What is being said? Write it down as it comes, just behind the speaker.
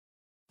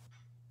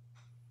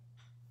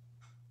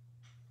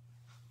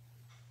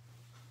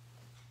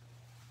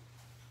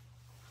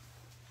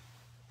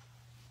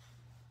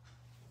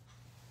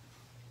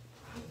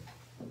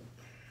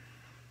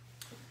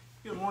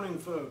Good morning,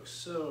 folks.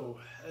 So,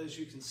 as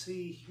you can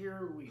see,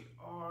 here we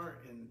are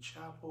in the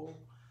chapel,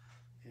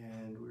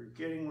 and we're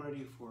getting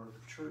ready for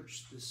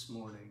church this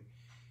morning.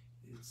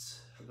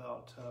 It's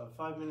about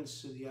 5 minutes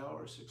to the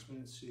hour, 6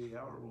 minutes to the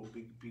hour. We'll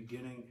be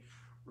beginning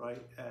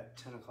right at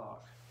 10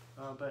 o'clock.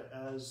 But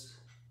as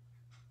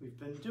we've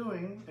been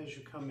doing, as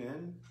you come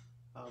in,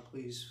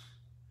 please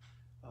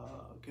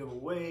give a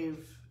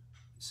wave,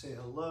 say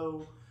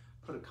hello,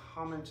 put a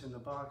comment in the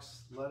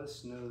box, let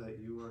us know that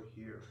you are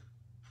here.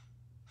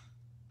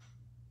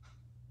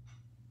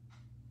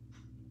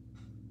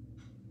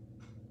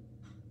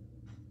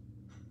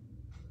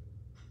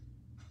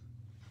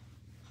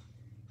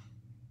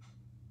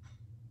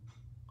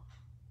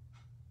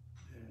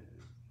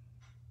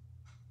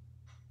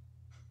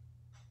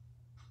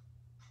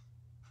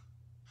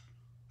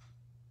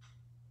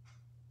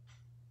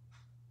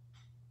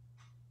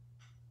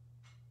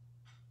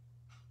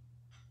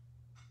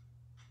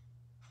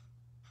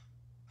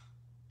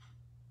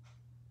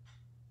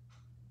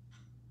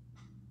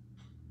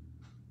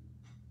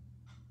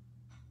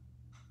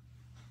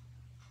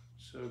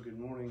 So good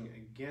morning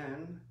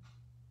again.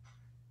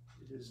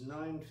 It is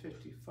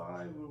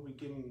 9:55. We'll be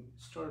getting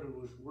started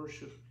with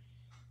worship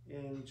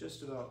in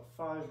just about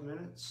 5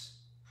 minutes.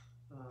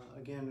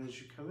 Again, as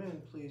you come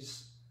in,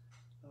 please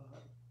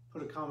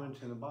put a comment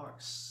in the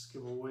box,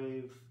 give a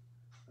wave,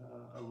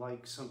 a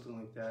like, something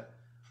like that.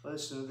 Let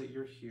us know that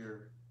you're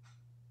here.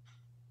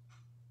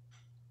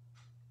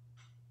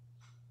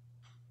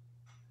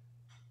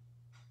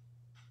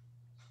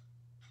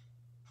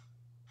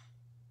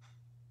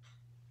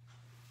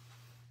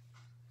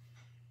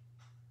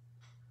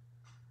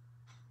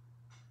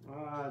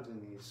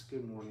 Denise,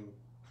 good morning.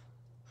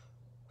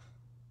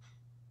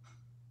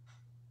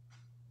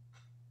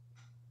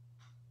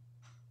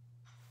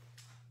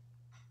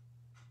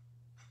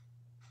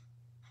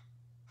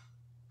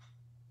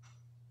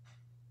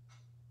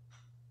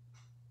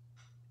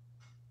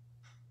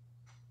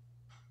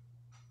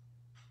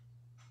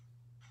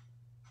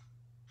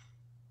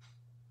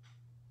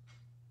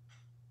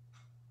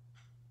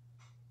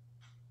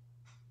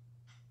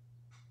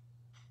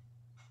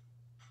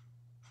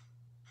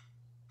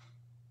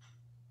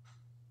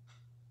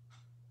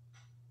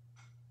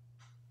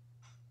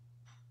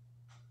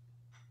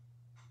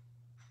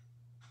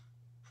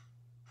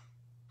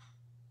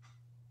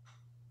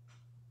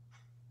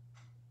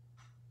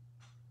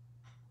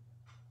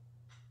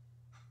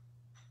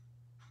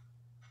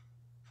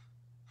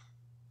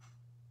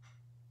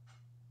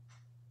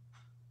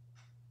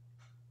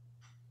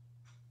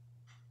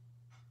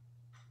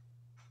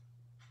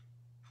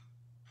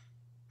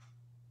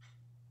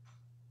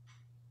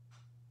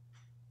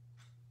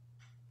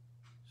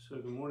 So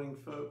good morning,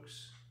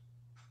 folks.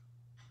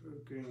 We're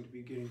going to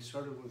be getting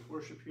started with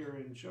worship here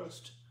in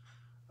just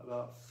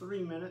about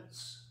 3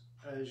 minutes.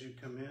 As you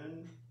come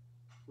in,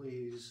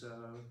 please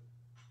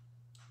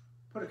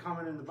put a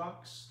comment in the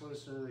box. Let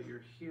us know that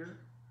you're here.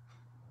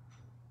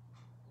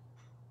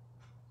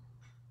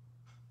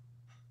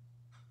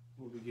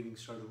 We'll be getting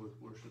started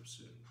with worship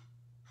soon.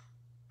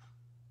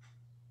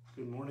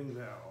 Good morning,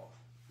 Val.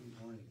 Good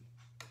morning.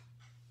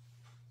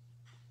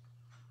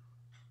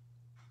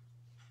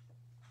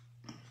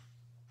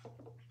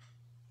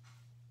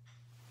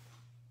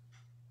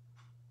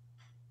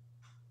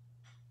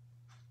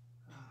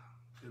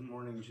 Good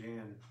morning,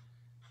 Jan.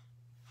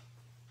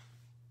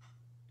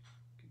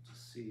 Good to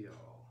see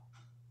y'all.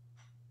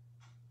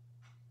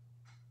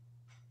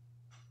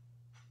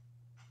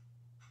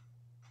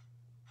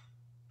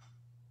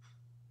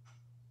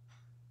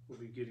 We'll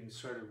be getting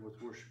started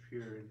with worship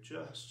here in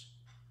just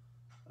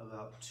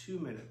about 2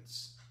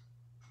 minutes.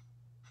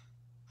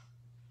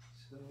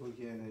 So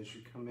again, as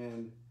you come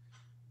in,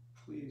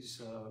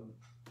 please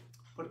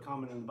put a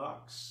comment in the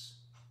box,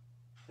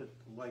 hit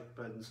the like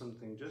button,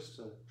 something just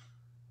to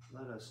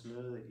let us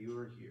know that you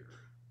are here.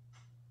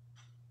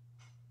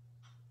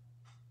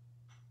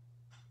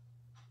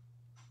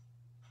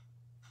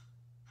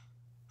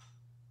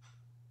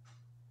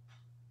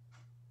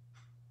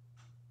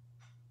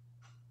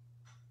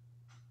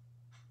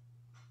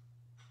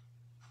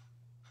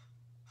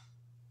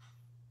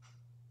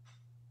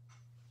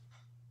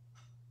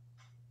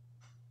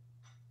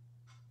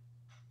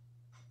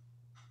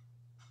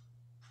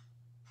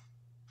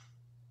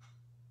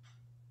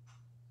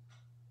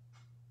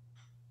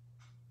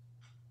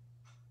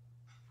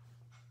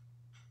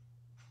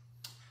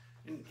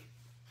 And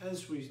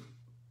as we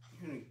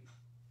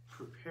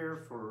prepare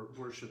for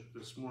worship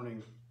this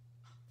morning,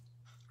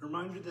 a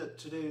reminder that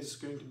today is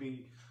going to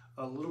be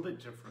a little bit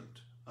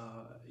different.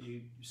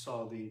 You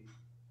saw the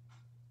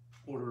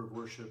order of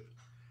worship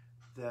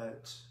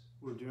that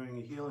we're doing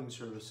a healing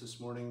service this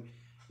morning.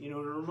 You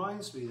know, it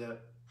reminds me that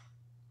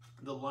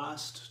the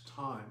last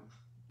time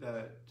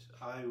that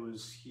I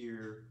was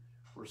here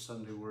for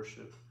Sunday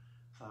worship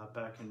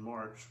back in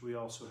March, we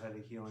also had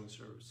a healing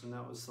service, and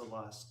that was the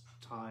last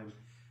time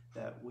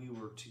that we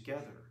were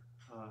together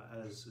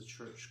as a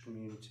church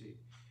community.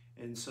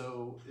 And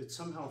so it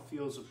somehow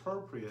feels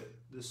appropriate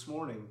this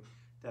morning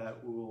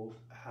that we will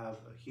have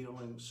a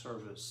healing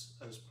service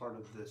as part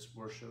of this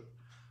worship.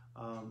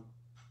 And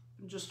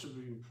just to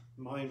be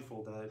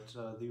mindful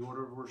that the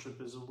order of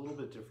worship is a little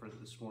bit different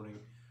this morning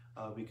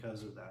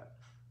because of that.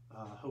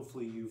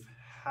 Hopefully you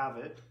have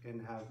it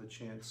and have a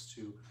chance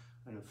to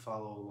kind of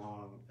follow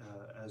along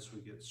as we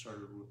get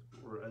started with,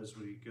 or as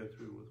we go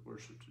through with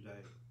worship today.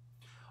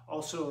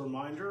 Also a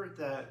reminder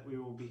that we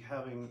will be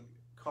having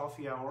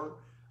coffee hour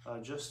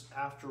just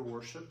after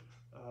worship.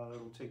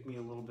 It'll take me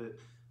a little bit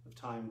of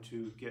time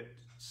to get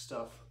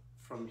stuff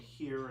from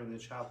here in the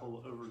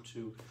chapel over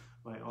to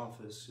my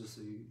office because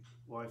the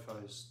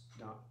Wi-Fi is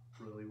not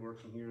really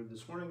working here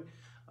this morning,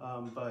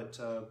 but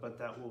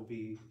that will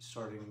be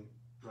starting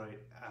right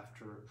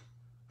after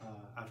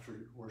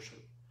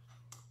worship.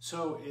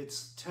 So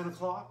it's 10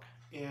 o'clock,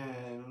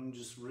 and I'm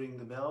just ring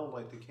the bell,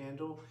 light the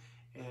candle,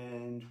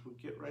 and we'll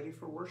get ready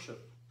for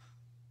worship.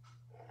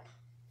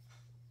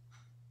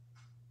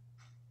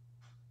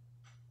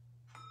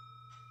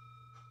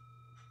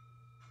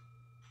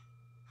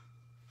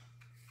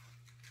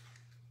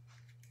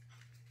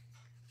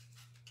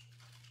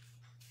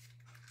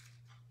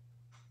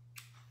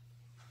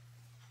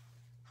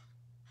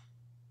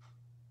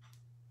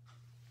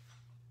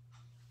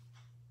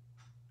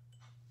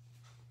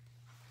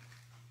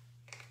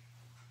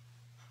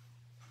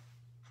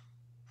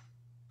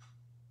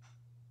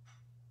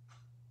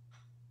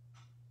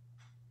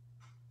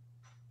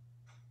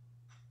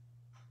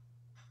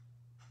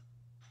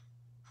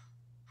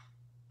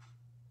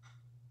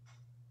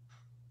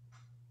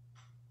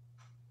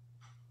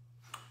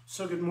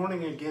 So good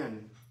morning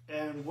again,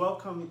 and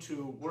welcome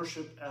to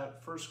worship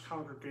at First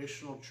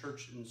Congregational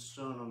Church in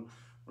Stoneham.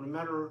 No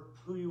matter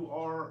who you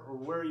are or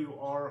where you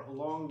are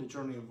along the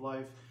journey of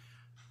life,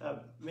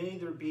 may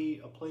there be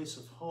a place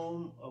of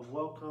home, of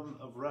welcome,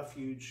 of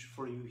refuge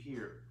for you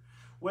here.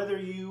 Whether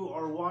you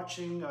are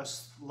watching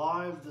us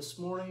live this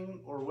morning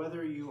or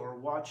whether you are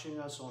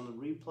watching us on the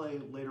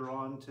replay later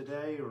on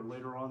today or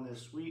later on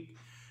this week,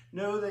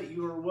 know that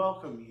you are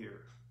welcome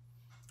here.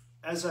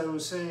 As I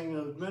was saying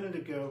a minute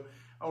ago,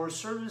 our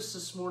service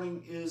this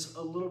morning is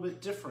a little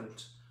bit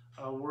different.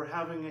 We're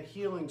having a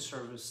healing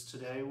service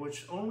today,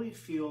 which only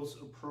feels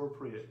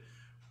appropriate.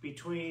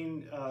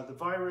 Between the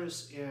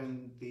virus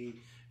and the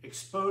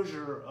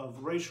exposure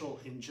of racial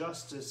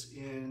injustice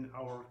in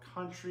our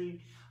country,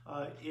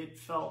 it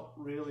felt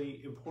really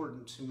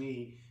important to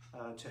me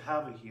to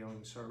have a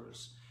healing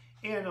service.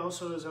 And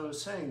also, as I was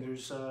saying,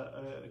 there's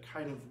a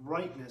kind of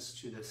rightness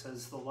to this,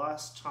 as the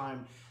last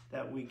time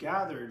that we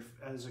gathered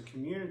as a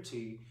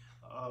community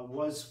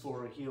was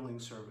for a healing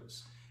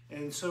service.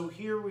 And so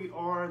here we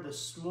are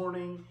this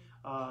morning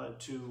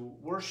to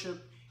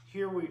worship.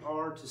 Here we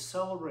are to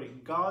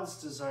celebrate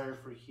God's desire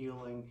for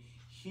healing.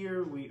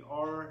 Here we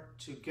are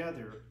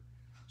together.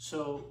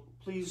 So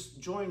please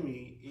join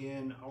me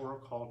in our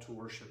call to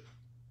worship.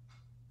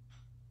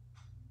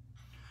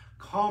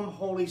 Come,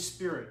 Holy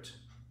Spirit,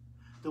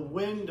 the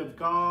wind of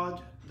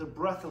God, the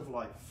breath of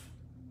life.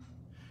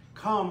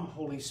 Come,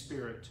 Holy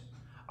Spirit,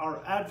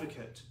 our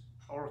advocate,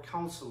 our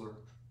counselor.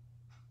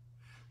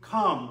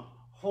 Come,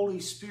 Holy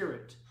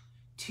Spirit,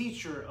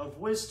 teacher of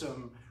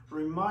wisdom,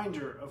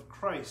 reminder of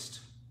Christ.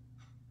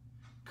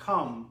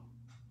 Come,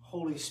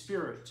 Holy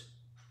Spirit,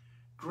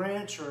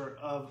 granter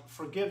of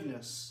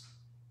forgiveness,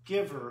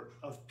 giver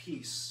of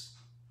peace.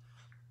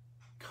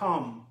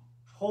 Come,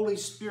 Holy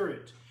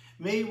Spirit,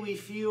 may we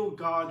feel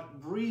God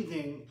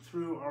breathing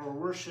through our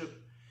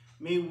worship.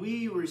 May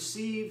we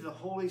receive the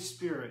Holy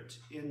Spirit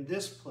in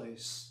this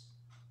place.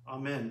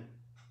 Amen.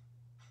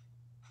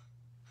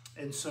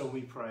 And so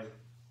we pray.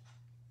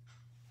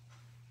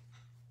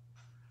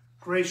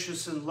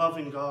 Gracious and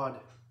loving God,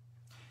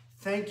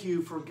 thank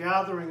you for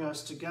gathering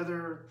us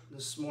together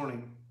this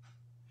morning.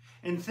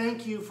 And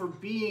thank you for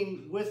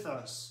being with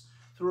us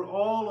through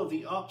all of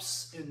the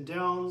ups and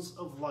downs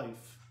of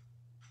life,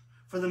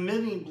 for the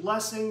many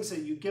blessings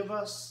that you give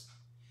us,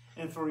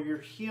 and for your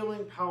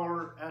healing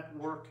power at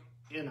work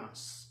in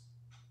us.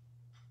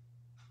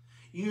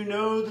 You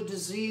know the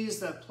disease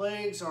that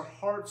plagues our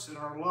hearts and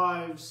our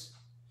lives.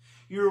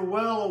 You're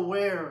well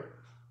aware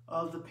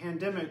of the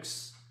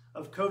pandemics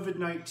of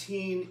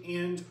COVID-19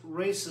 and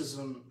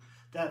racism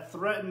that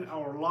threaten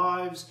our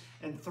lives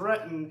and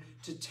threaten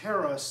to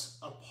tear us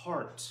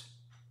apart.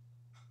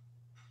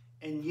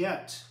 And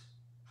yet,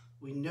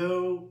 we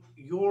know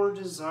your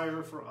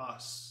desire for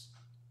us.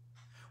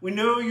 We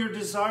know your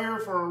desire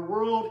for our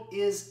world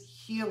is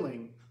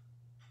healing.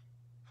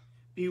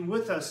 Be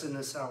with us in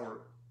this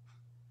hour.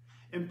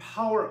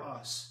 Empower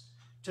us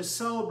to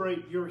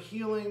celebrate your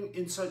healing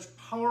in such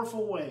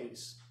powerful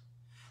ways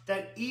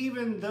that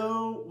even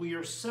though we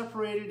are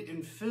separated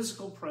in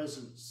physical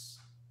presence,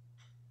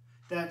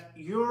 that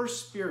your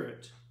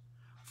Spirit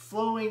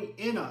flowing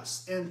in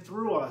us and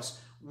through us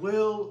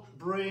will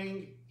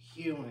bring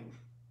healing.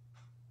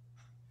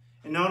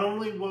 And not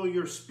only will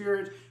your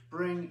Spirit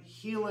bring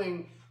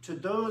healing to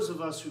those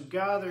of us who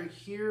gather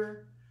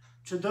here,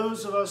 to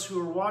those of us who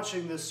are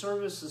watching this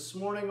service this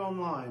morning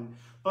online,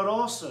 but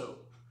also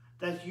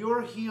that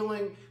your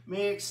healing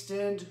may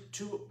extend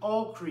to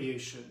all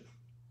creation,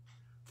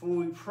 For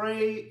we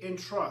pray and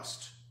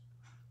trust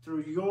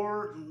through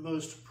your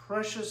most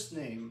precious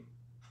name.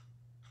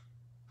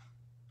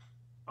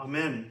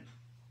 Amen.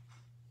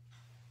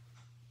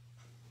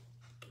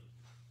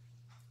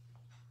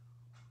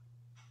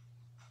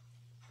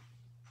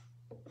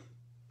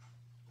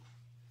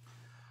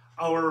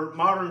 Our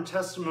modern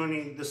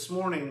testimony this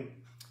morning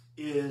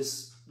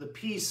is The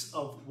Peace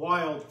of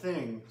Wild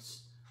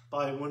Things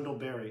by Wendell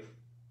Berry.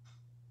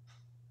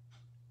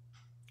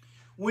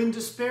 When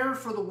despair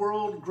for the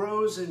world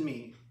grows in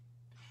me,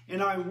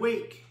 and I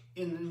wake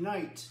in the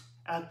night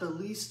at the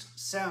least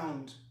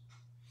sound,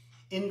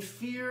 in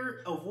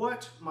fear of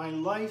what my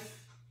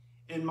life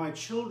and my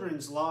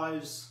children's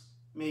lives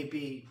may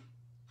be,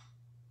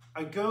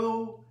 I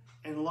go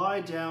and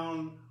lie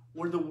down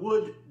where the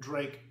wood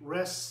drake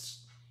rests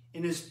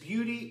in his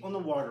beauty on the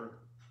water,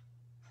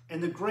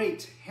 and the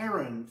great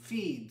heron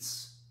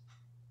feeds.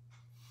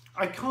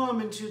 I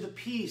come into the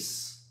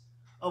peace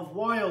of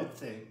wild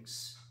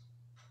things,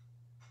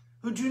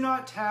 who do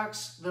not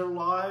tax their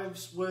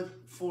lives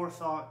with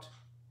forethought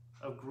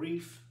of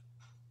grief.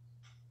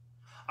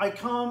 I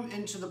come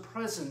into the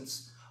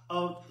presence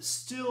of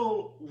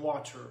still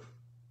water,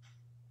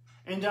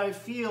 and I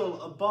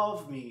feel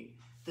above me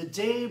the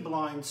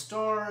day-blind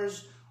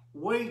stars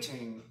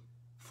waiting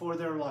for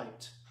their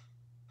light.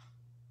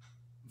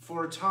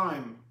 For a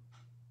time,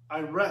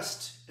 I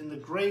rest in the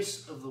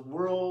grace of the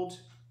world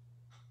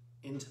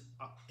and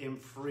am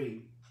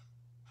free.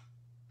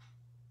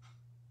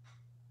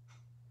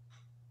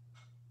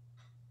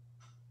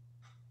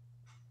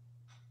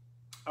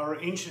 Our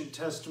ancient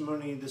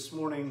testimony this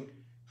morning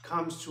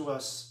comes to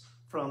us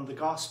from the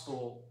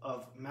Gospel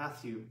of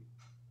Matthew.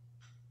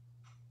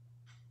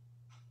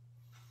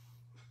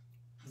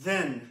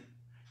 Then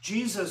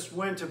Jesus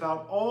went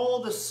about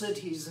all the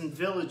cities and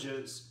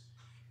villages,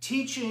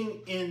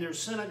 teaching in their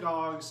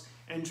synagogues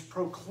and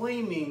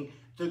proclaiming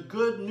the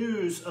good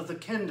news of the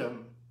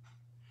kingdom,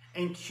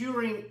 and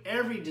curing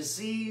every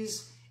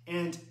disease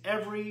and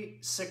every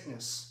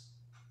sickness.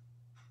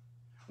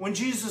 When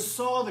Jesus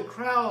saw the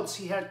crowds,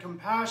 he had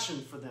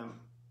compassion for them,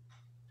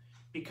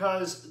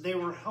 because they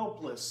were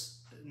helpless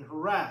and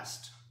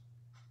harassed,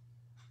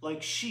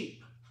 like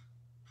sheep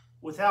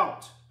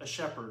without a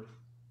shepherd.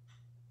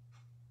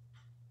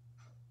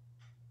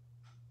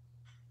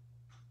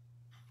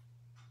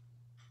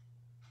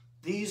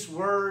 These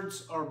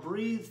words are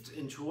breathed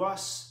into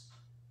us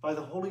by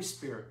the Holy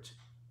Spirit.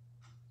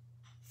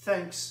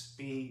 Thanks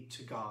be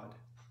to God.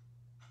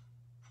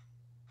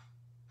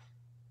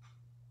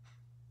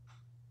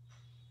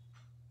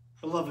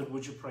 Beloved,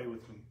 would you pray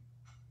with me?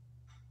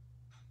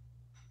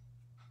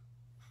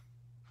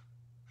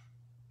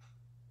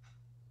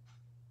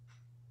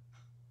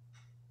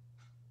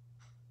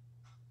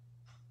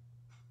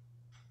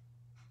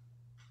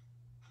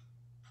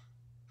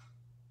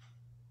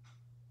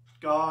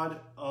 God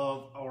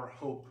of our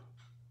hope,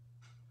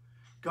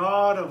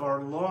 God of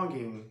our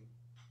longing,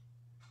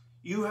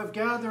 you have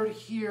gathered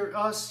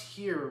us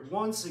here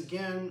once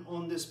again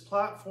on this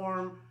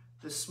platform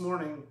this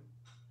morning,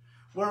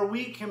 where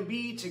we can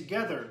be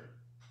together,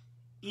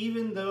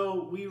 even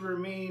though we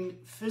remain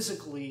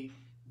physically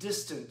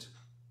distant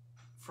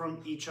from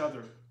each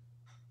other.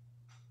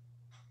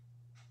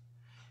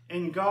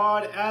 And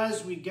God,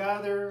 as we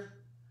gather,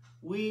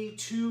 we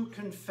too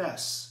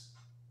confess,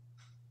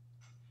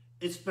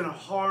 it's been a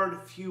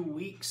hard few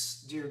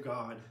weeks, dear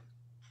God.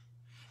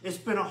 It's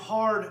been a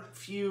hard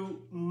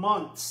few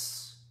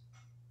months.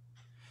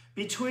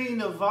 Between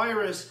the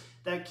virus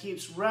that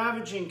keeps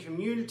ravaging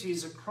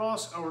communities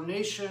across our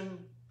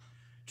nation,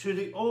 to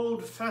the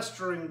old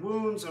festering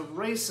wounds of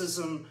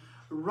racism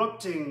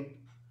erupting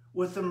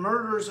with the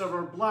murders of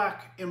our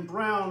black and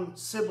brown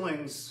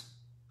siblings,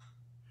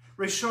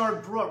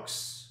 Rayshard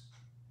Brooks,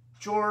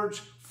 George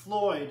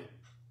Floyd,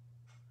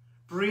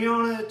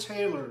 Breonna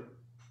Taylor,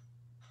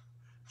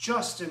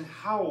 Justin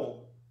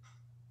Howell,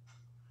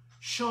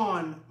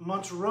 Sean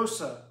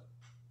Monterosa,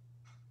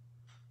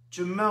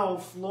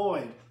 Jamel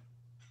Floyd,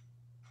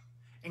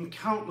 and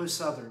countless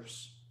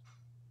others.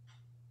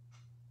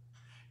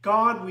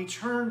 God, we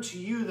turn to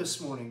you this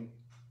morning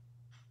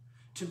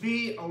to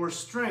be our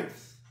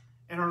strength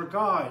and our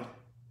guide,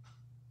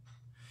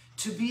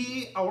 to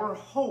be our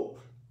hope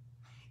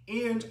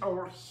and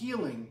our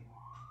healing,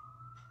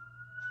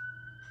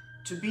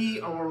 to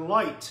be our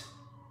light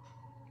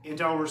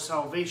and our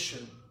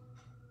salvation.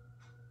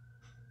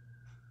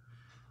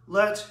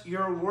 Let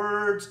your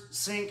words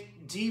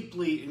sink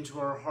deeply into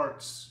our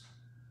hearts,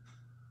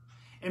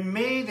 and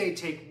may they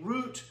take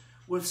root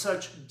with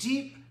such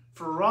deep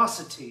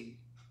ferocity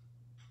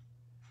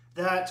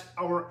that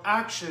our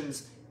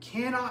actions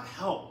cannot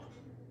help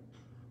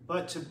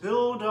but to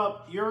build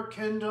up your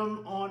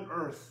kingdom on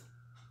earth.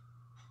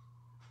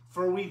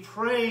 For we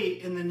pray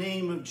in the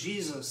name of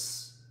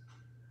Jesus,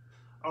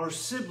 our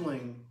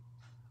sibling,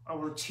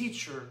 our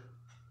teacher,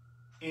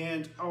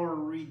 and our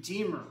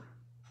Redeemer.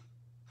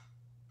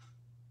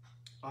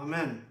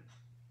 Amen.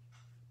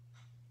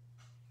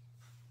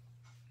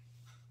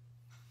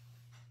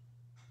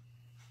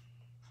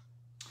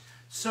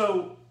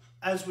 So,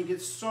 as we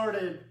get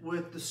started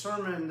with the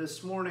sermon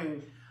this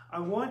morning, I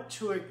want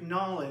to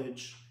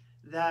acknowledge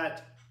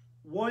that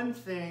one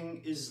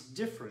thing is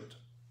different.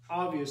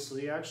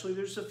 Obviously, actually,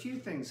 there's a few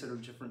things that are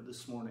different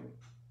this morning.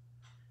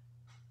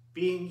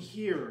 Being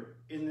here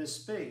in this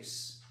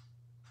space,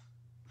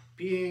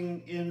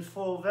 being in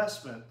full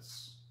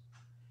vestments,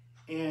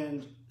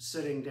 and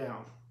sitting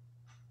down.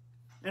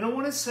 And I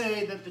want to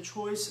say that the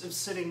choice of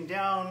sitting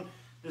down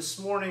this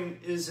morning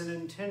is an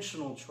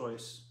intentional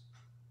choice,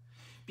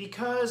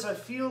 because I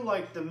feel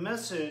like the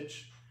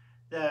message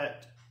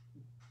that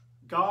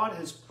God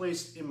has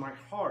placed in my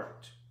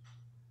heart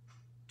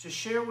to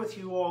share with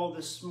you all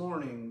this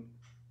morning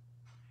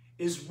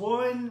is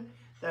one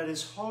that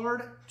is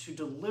hard to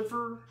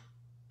deliver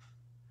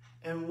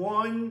and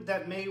one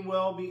that may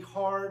well be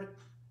hard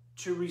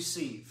to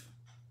receive.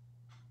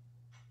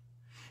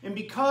 And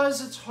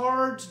because it's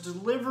hard to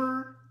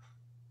deliver,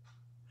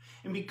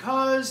 and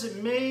because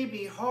it may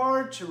be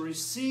hard to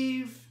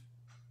receive,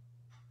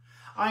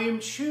 I am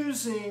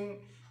choosing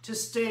to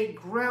stay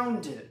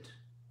grounded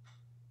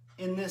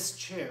in this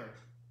chair.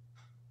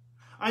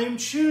 I am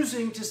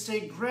choosing to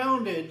stay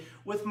grounded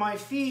with my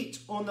feet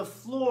on the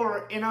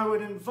floor, and I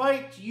would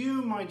invite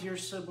you, my dear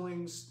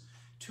siblings,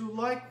 to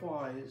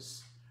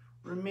likewise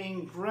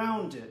remain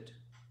grounded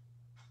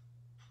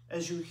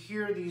as you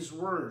hear these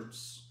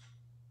words.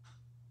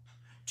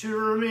 To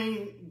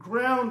remain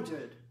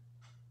grounded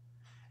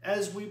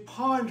as we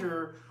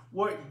ponder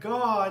what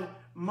God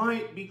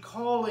might be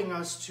calling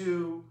us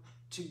to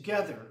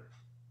together.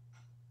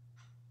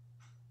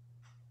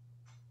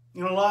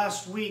 You know,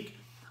 last week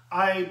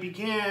I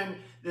began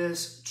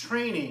this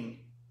training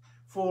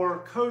for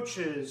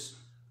coaches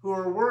who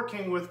are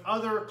working with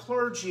other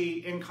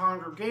clergy in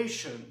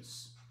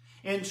congregations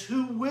and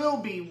who will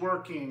be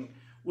working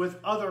with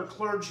other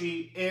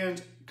clergy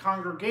and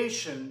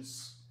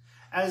congregations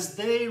as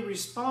they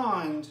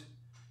respond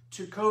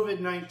to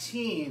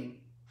COVID-19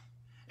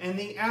 and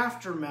the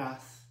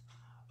aftermath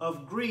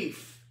of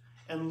grief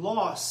and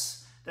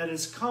loss that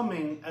is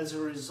coming as a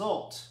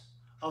result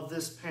of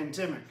this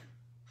pandemic.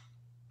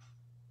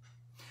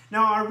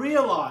 Now, I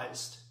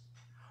realized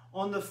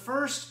on the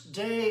first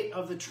day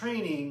of the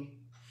training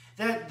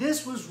that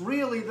this was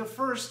really the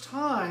first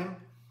time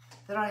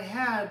that I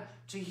had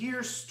to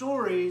hear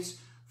stories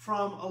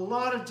from a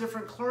lot of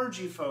different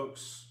clergy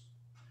folks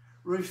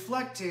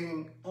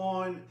reflecting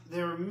on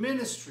their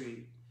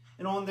ministry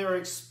and on their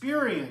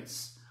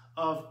experience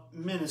of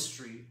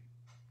ministry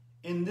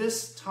in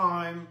this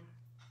time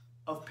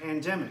of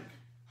pandemic.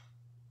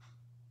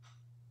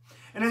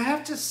 And I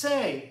have to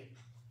say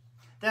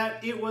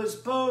that it was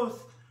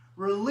both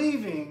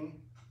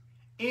relieving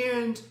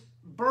and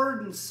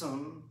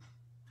burdensome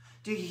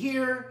to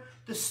hear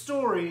the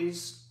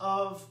stories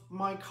of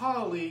my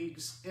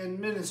colleagues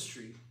in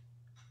ministry.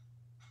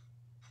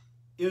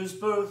 It was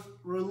both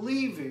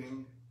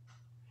relieving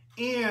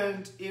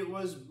and it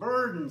was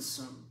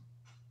burdensome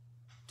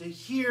to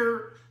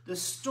hear the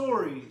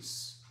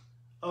stories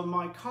of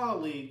my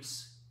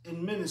colleagues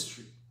in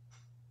ministry.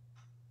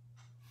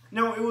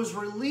 Now, it was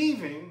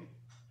relieving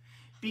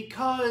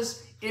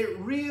because it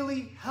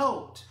really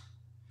helped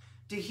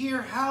to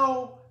hear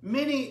how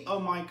many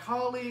of my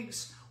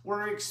colleagues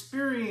were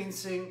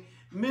experiencing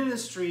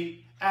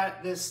ministry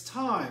at this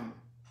time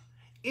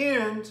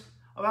and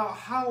about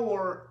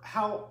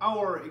how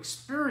our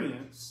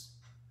experience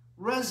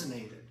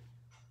resonated.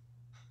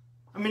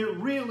 I mean, it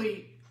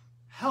really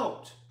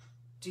helped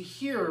to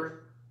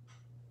hear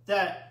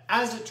that,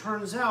 as it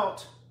turns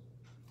out,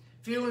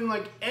 feeling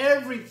like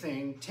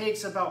everything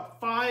takes about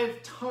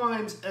 5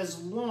 times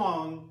as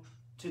long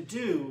to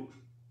do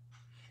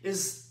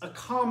is a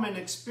common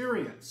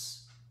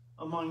experience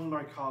among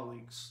my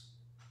colleagues.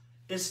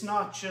 It's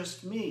not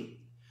just me.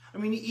 I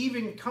mean,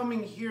 even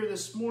coming here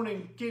this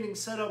morning, getting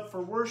set up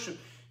for worship,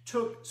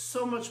 took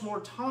so much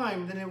more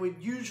time than it would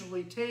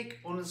usually take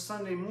on a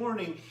Sunday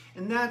morning,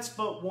 and that's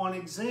but one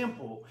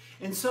example.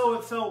 And so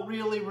it felt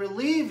really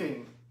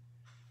relieving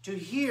to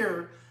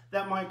hear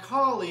that my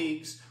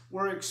colleagues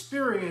were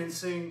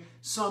experiencing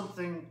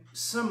something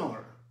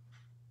similar.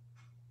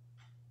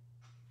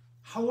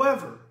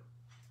 However,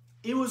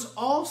 it was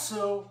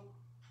also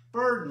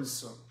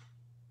burdensome.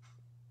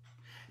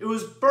 It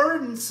was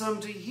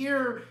burdensome to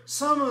hear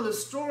some of the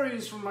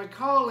stories from my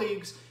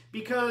colleagues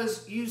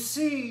because, you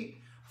see,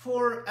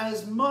 for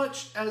as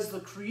much as the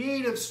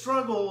creative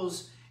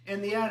struggles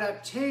and the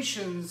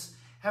adaptations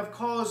have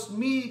caused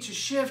me to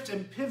shift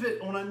and pivot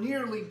on a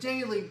nearly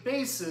daily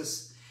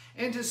basis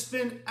and to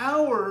spend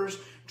hours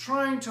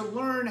trying to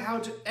learn how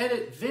to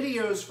edit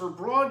videos for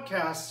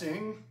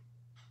broadcasting,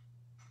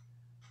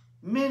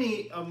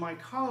 many of my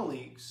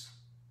colleagues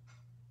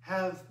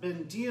have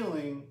been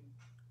dealing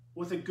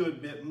with a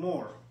good bit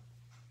more.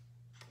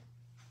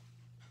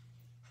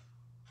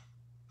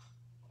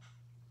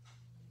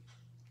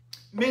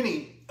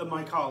 Many of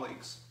my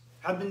colleagues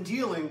have been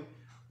dealing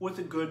with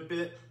a good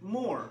bit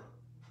more.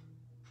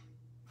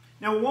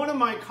 Now, one of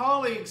my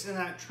colleagues in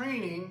that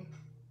training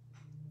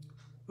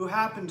who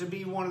happened to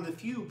be one of the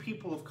few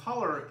people of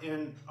color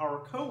in our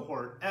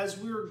cohort, as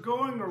we were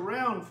going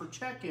around for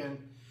check-in,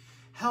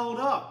 held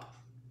up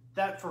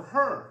that for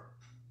her,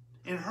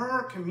 in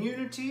her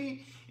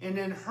community and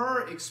in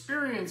her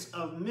experience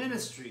of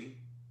ministry,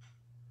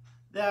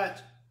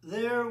 that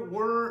there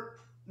were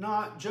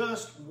not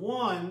just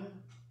one,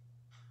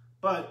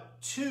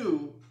 but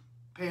two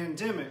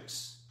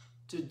pandemics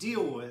to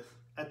deal with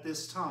at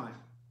this time.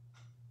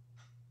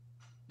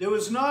 There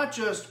was not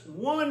just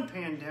one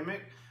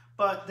pandemic,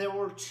 but there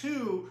were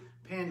two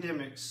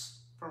pandemics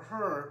for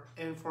her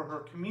and for her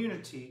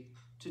community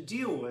to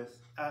deal with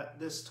at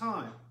this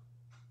time.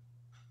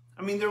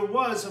 I mean, there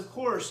was, of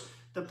course,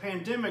 the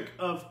pandemic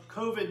of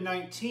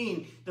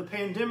COVID-19, the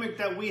pandemic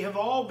that we have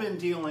all been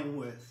dealing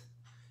with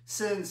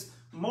since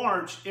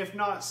March, if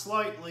not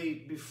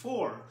slightly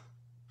before.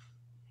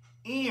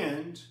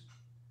 And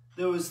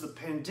there was the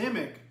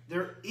pandemic,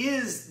 there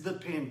is the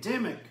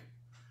pandemic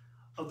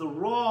of the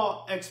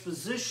raw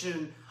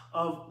exposition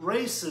of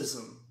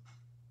racism,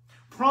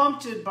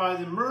 prompted by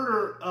the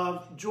murder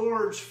of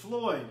George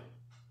Floyd.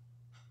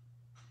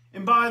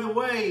 And by the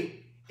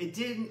way, it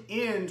didn't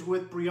end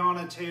with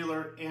Breonna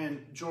Taylor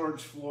and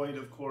George Floyd,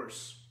 of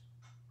course.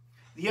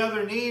 The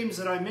other names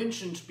that I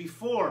mentioned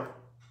before,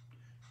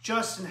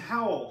 Justin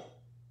Howell,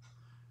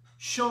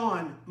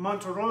 Sean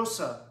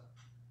Monterosa,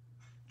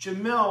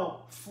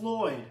 Jamel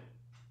Floyd,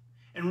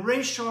 and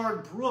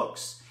Rayshard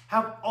Brooks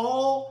have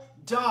all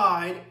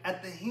died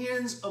at the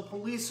hands of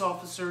police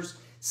officers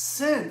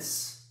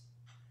since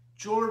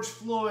George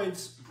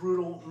Floyd's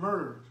brutal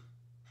murder.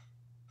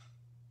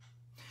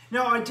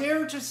 Now, I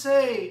dare to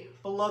say,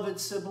 beloved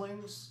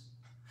siblings,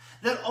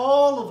 that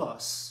all of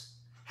us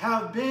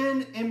have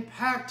been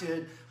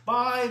impacted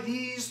by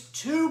these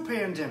two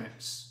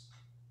pandemics.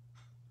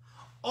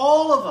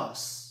 All of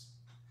us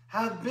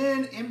have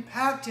been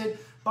impacted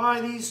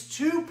by these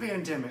two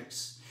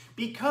pandemics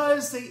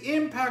because they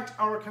impact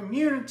our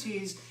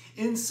communities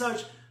in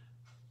such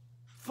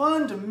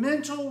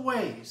fundamental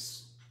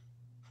ways.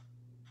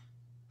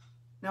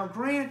 Now,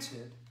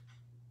 granted,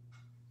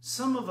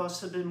 some of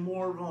us have been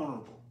more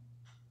vulnerable.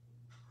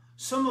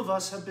 Some of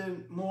us have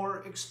been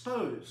more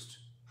exposed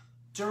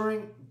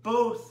during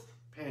both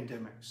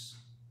pandemics.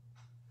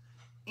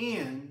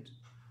 And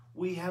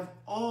we have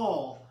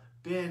all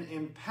been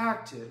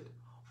impacted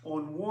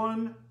on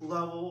one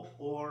level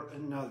or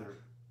another.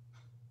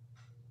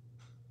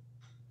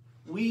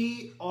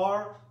 We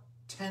are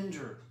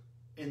tender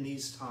in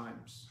these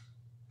times.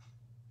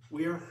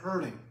 We are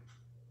hurting.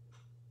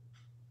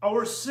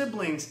 Our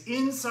siblings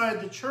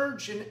inside the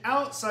church and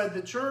outside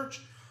the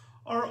church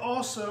are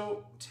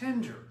also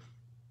tender.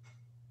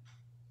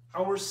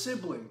 Our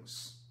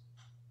siblings,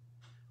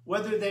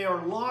 whether they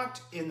are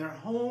locked in their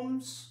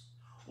homes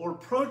or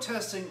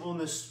protesting on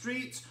the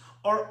streets,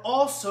 are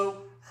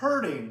also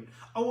hurting.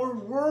 Our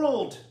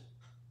world,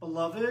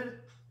 beloved,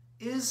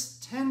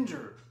 is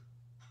tender.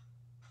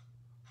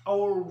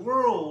 Our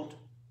world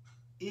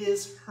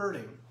is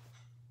hurting.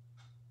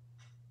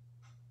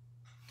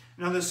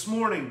 Now this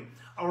morning,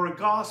 our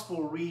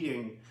gospel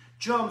reading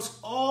jumps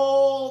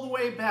all the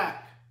way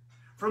back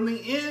from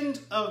the end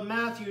of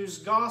Matthew's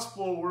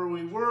gospel, where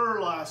we were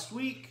last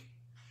week,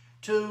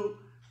 to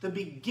the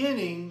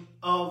beginning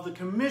of the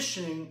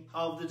commissioning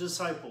of the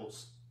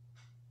disciples.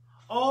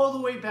 All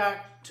the way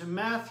back to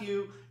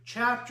Matthew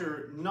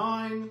chapter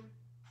 9,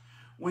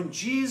 when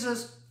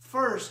Jesus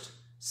first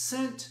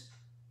sent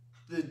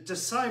the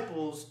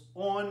disciples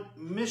on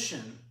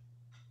mission.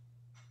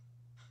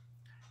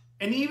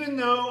 And even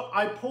though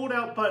I pulled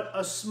out but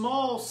a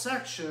small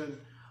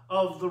section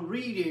of the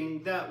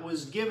reading that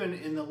was given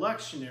in the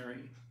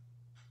lectionary,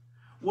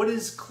 what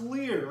is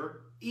clear,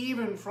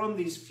 even from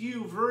these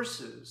few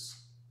verses,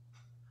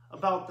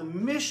 about the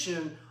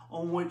mission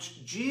on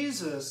which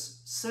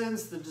Jesus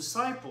sends the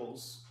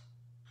disciples,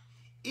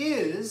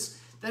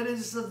 is that it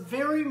is the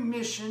very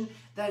mission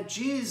that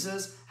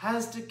Jesus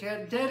has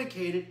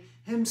dedicated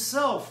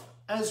himself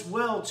as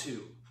well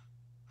to.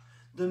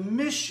 The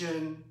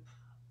mission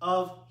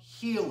of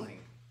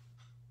healing.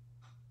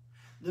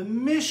 The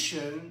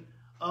mission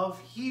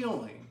of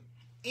healing.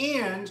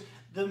 And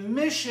the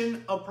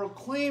mission of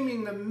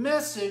proclaiming the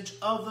message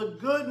of the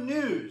good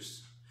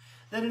news.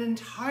 That an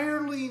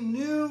entirely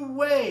new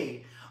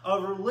way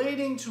of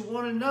relating to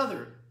one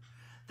another,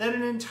 that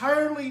an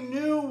entirely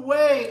new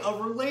way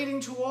of relating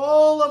to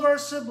all of our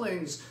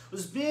siblings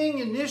was being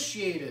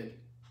initiated.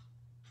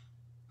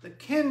 The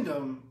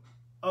kingdom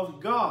of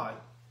God.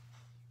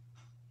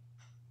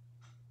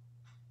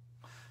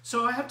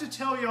 So I have to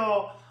tell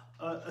y'all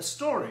a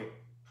story.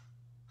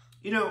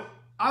 You know,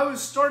 I was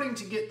starting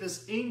to get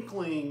this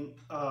inkling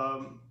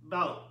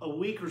about a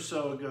week or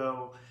so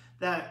ago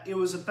that it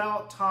was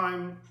about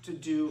time to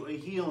do a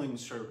healing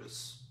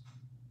service.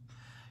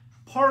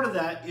 Part of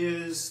that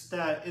is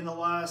that in the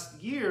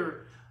last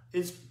year,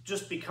 it's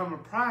just become a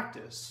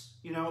practice.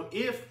 You know,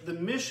 if the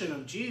mission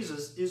of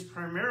Jesus is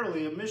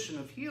primarily a mission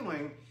of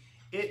healing,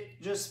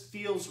 it just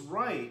feels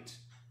right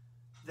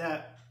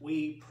that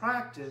we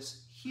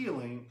practice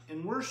healing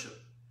in worship.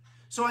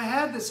 So I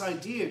had this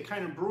idea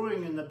kind of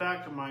brewing in the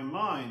back of my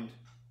mind.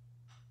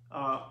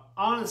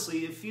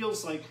 Honestly, it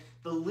feels like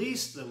the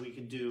least that we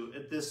could do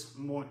at this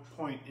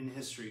point in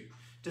history,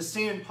 to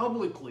stand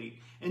publicly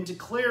and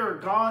declare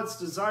God's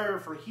desire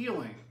for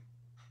healing.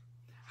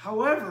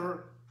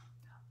 However,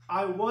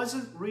 I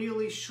wasn't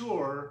really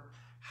sure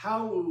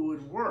how it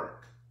would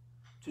work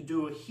to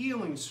do a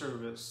healing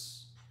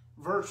service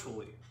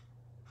virtually.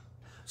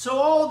 So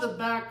all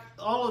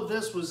of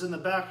this was in the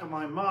back of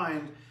my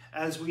mind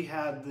as we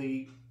had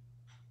the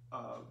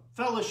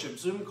fellowship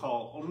Zoom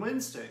call on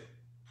Wednesday.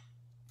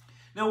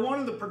 Now, one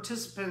of the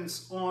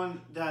participants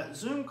on that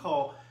Zoom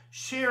call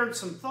shared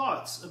some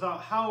thoughts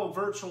about how a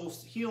virtual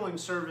healing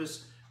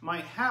service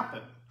might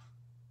happen.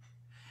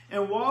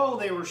 And while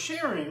they were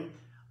sharing,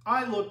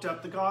 I looked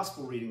up the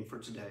gospel reading for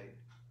today.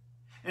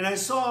 And I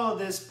saw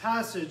this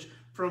passage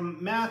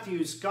from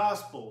Matthew's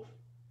gospel.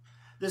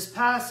 This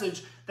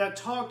passage that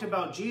talked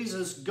about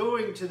Jesus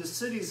going to the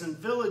cities and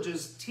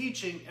villages,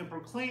 teaching and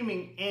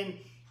proclaiming and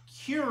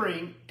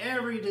curing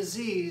every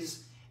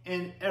disease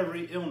and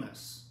every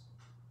illness.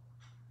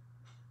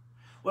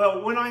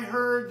 Well, when I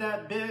heard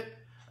that bit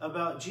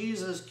about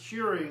Jesus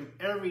curing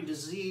every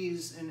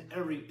disease and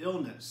every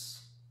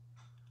illness,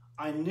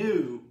 I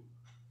knew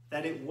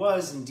that it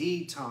was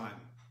indeed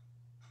time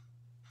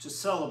to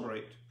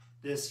celebrate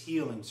this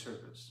healing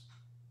service.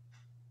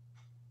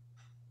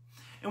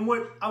 And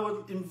what I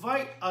would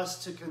invite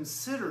us to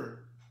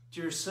consider,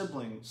 dear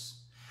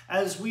siblings,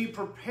 as we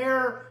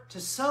prepare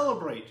to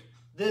celebrate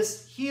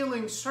this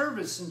healing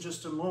service in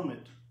just a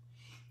moment,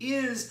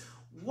 is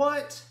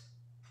what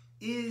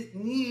it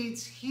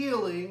needs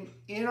healing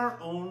in our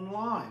own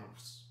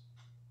lives.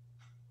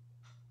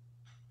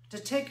 To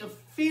take a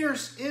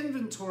fierce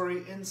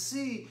inventory and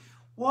see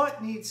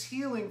what needs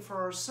healing for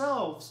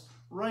ourselves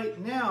right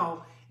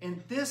now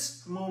in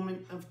this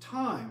moment of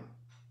time.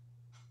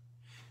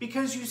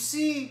 Because you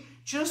see,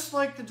 just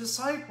like the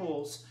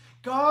disciples,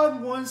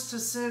 God wants to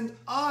send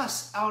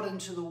us out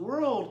into the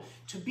world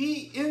to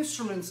be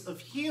instruments of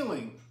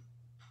healing.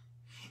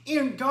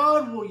 And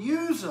God will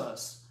use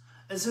us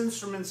as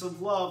instruments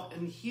of love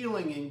and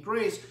healing and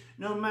grace,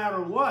 no matter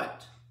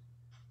what.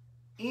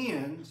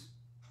 And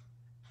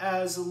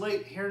as the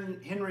late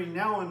Henry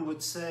Nouwen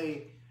would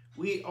say,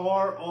 we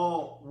are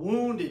all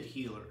wounded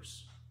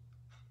healers.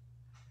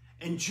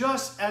 And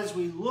just as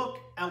we look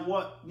at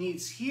what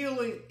needs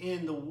healing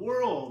in the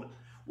world,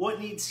 what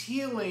needs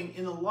healing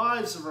in the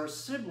lives of our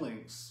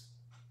siblings,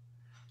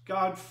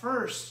 God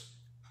first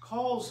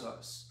calls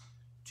us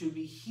to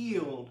be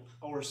healed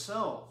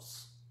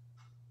ourselves.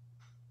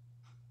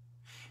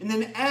 And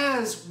then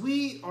as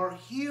we are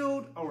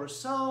healed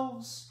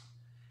ourselves,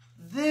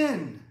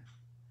 then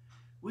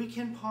we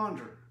can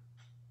ponder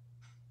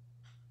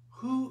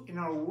who in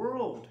our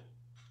world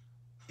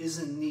is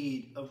in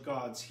need of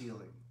God's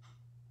healing.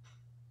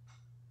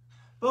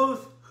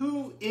 Both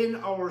who in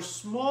our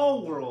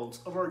small worlds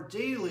of our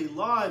daily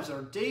lives,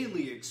 our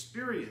daily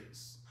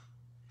experience,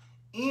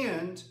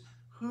 and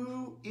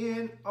who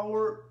in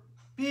our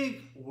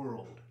big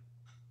world.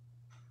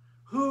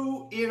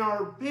 Who in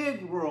our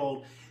big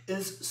world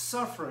is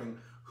suffering,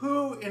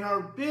 who in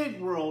our big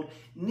world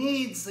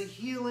needs the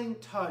healing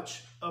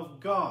touch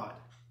of God.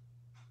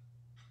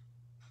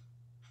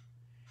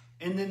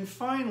 And then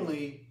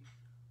finally,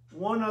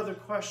 one other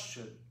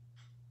question.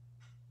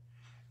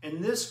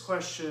 And this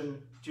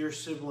question, dear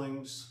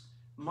siblings,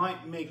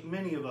 might make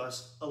many of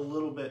us a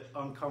little bit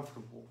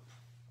uncomfortable.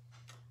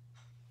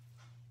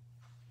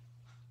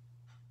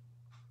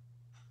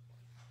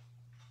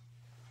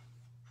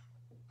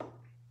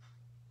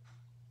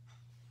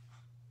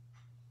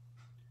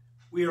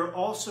 We are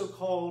also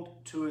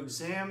called to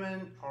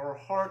examine our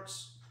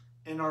hearts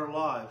and our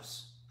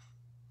lives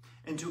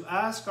and to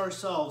ask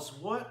ourselves,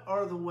 what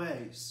are the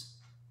ways,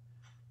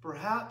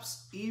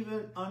 perhaps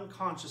even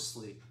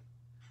unconsciously,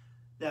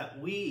 that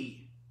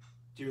we,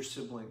 dear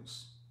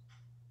siblings,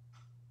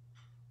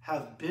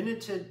 have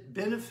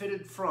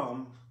benefited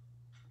from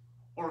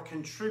or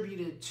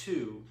contributed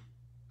to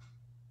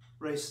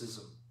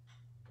racism?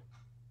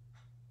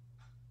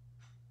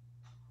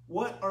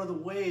 What are the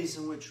ways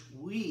in which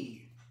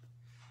we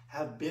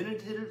have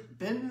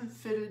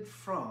benefited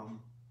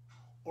from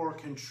or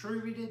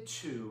contributed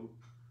to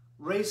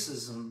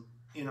racism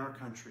in our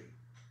country?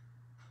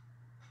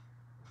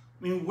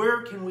 I mean,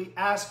 where can we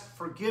ask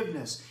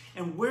forgiveness?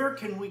 And where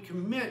can we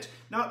commit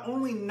not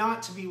only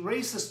not to be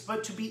racist,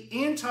 but to be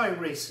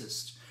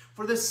anti-racist?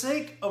 For the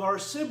sake of our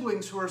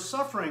siblings who are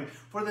suffering,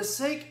 for the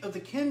sake of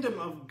the kingdom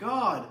of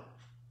God,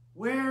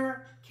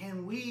 where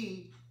can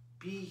we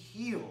be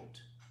healed?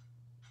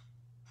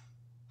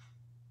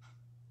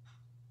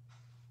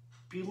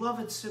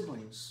 Beloved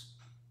siblings,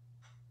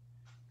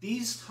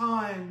 these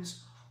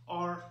times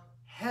are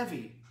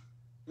heavy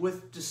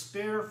with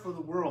despair for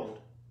the world,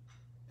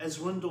 as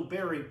Wendell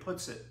Berry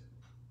puts it.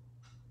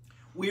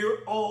 We are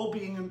all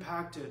being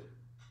impacted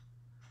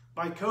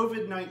by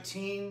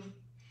COVID-19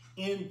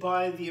 and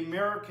by the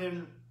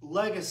American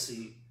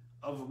legacy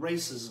of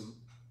racism.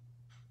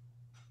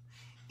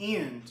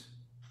 And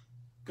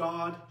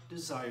God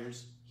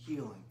desires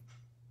healing.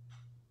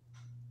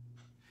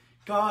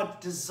 God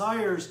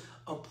desires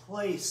a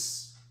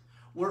place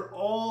where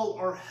all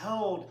are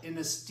held in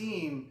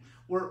esteem,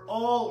 where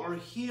all are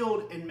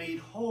healed and made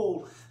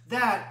whole.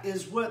 That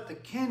is what the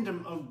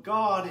kingdom of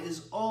God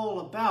is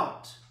all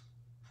about.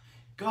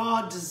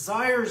 God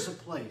desires a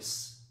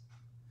place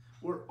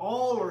where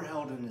all are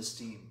held in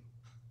esteem,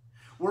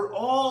 where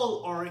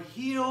all are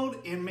healed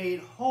and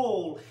made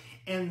whole.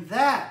 And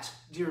that,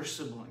 dear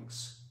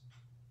siblings,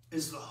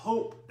 is the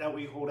hope that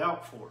we hold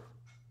out for.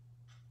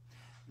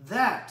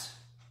 That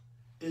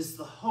is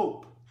the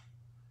hope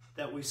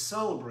that we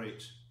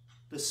celebrate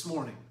this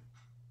morning.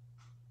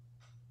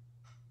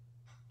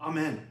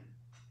 Amen.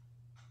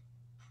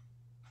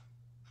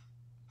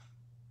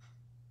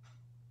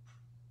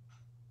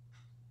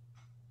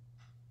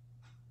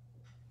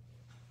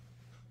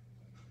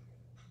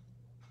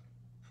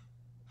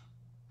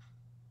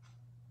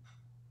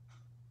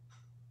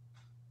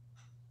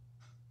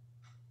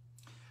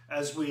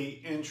 As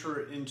we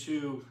enter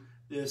into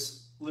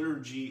this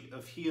liturgy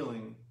of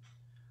healing,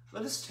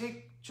 let us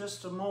take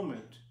just a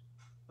moment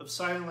of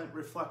silent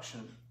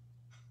reflection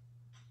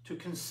to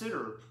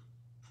consider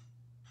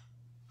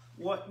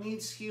what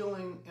needs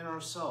healing in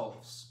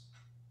ourselves,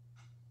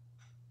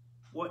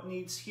 what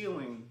needs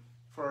healing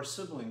for our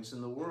siblings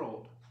in the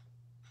world,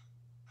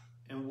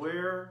 and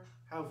where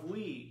have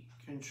we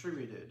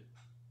contributed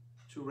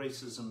to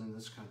racism in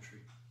this country.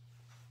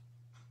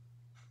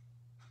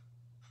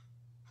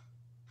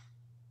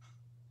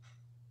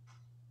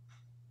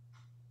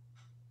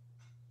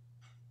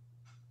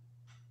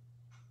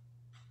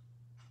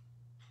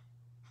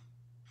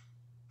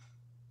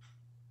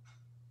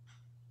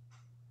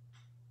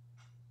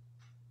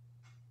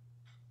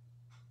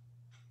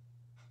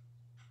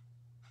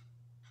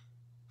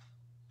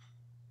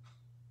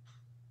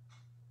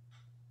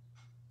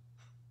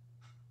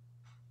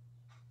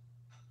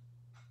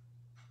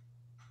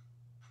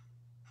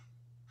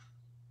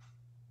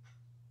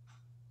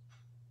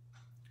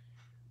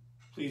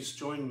 Please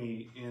join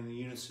me in the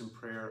unison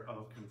prayer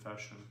of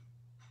confession.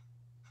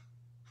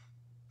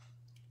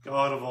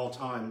 God of all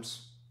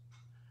times,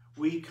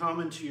 we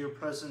come into your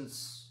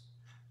presence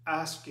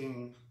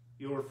asking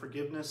your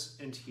forgiveness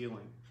and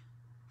healing.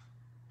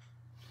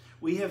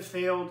 We have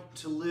failed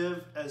to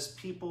live as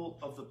people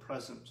of the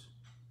present.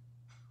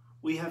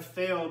 We have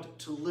failed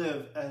to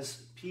live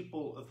as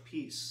people of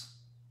peace.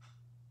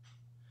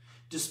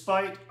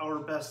 Despite our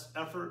best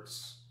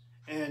efforts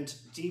and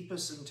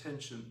deepest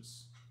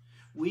intentions,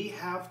 we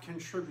have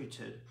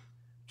contributed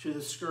to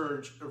the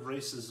scourge of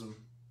racism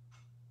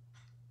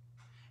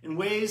in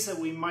ways that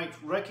we might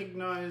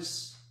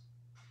recognize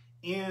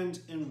and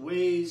in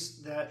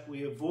ways that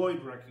we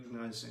avoid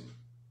recognizing.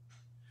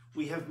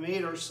 We have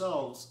made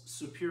ourselves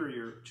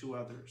superior to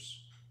others.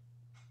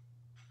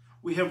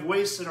 We have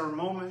wasted our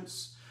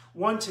moments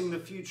wanting the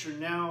future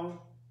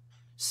now,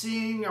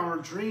 seeing our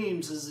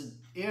dreams as an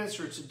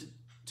answer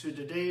to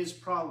today's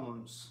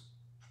problems,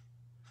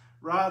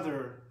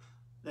 rather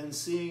than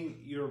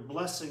seeing your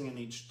blessing in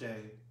each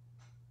day.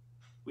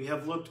 We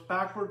have looked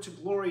backward to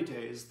glory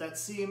days that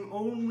seem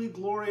only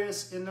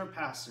glorious in their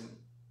passing.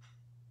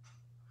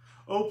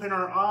 Open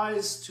our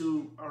eyes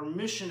to our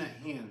mission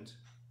at hand.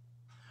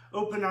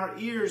 Open our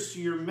ears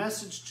to your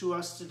message to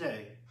us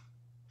today,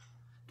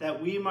 that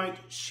we might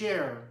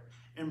share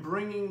in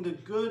bringing the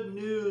good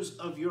news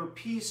of your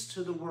peace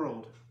to the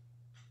world.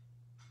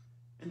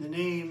 In the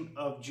name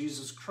of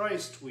Jesus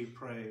Christ we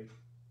pray.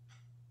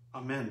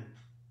 Amen.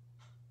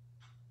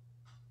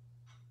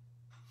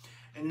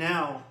 And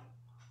now,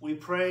 we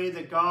pray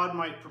that God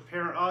might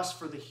prepare us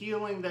for the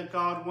healing that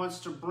God wants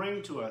to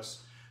bring to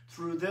us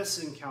through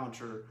this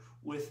encounter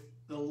with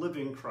the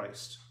living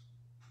Christ.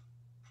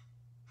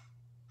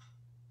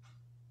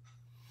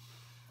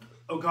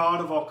 O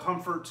God of all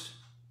comfort,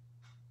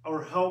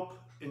 our help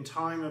in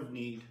time of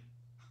need,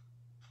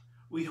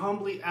 we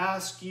humbly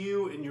ask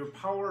you in your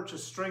power to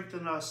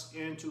strengthen us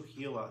and to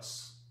heal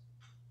us.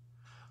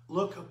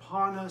 Look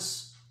upon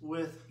us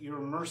with your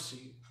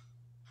mercy.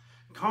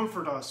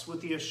 Comfort us with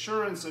the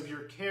assurance of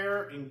your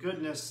care and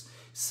goodness.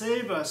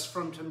 Save us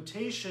from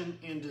temptation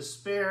and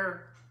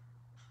despair.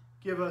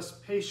 Give us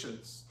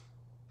patience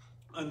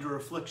under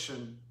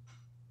affliction,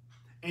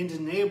 and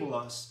enable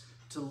us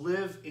to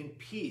live in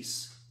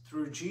peace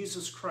through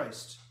Jesus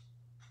Christ,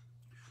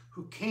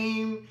 who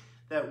came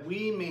that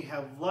we may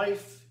have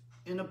life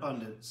in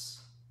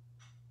abundance.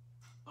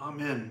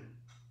 Amen.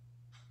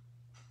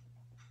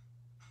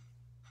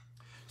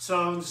 So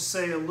I want to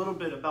say a little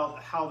bit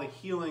about how the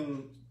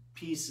healing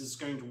piece is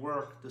going to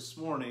work this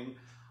morning.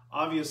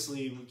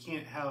 Obviously, we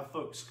can't have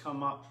folks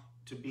come up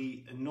to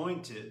be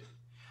anointed.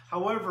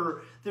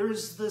 However,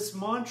 there's this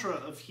mantra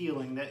of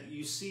healing that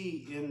you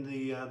see in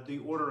the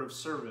order of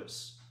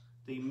service.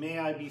 The may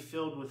I be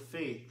filled with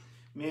faith,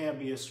 may I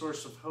be a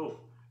source of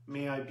hope,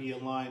 may I be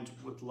aligned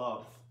with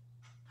love.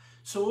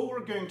 So what we're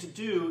going to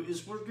do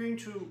is we're going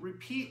to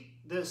repeat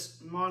this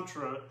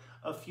mantra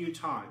a few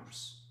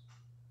times.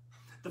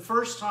 The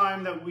first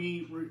time that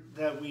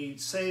we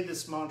say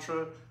this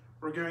mantra,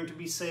 we're going to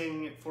be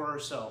saying it for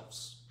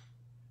ourselves.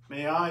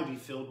 May I be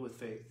filled with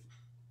faith.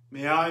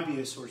 May I be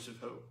a source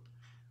of hope.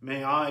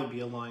 May I be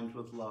aligned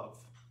with love.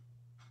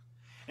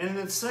 And in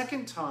the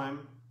second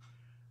time,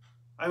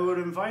 I would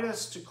invite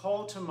us to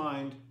call to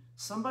mind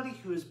somebody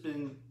who has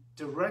been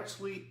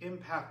directly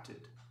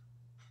impacted.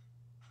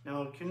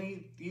 Now, it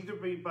can either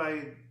be by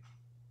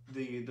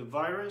the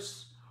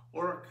virus,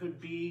 or it could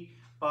be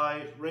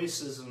by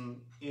racism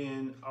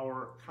in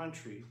our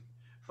country.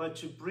 But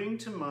to bring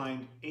to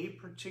mind a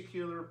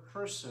particular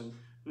person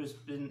who has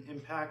been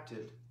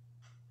impacted.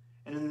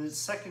 And in the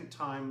second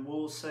time,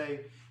 we'll say,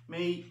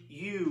 may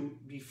you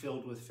be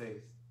filled with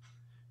faith.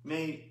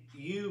 May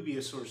you be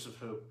a source of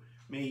hope.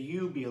 May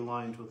you be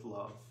aligned with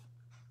love.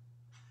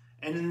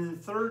 And in the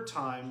third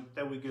time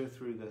that we go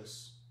through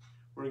this,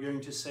 we're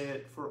going to say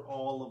it for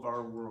all of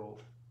our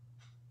world.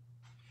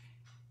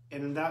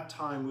 And in that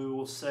time, we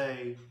will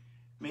say,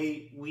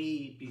 may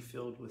we be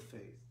filled with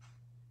faith.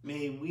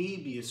 May we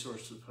be a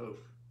source of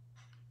hope.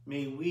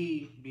 May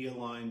we be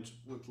aligned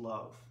with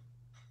love.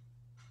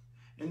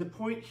 And the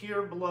point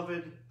here,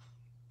 beloved,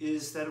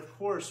 is that, of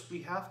course,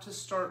 we have to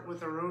start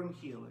with our own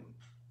healing.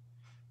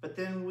 But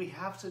then we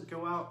have to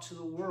go out to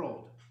the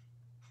world.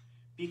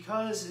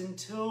 Because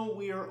until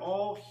we are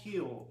all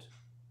healed,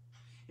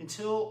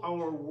 until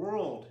our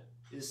world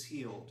is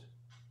healed,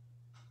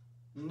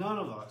 none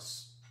of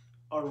us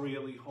are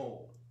really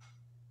whole.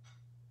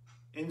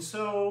 And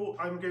so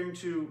I'm going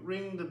to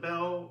ring the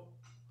bell,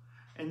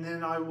 and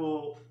then I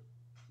will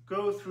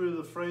go through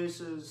the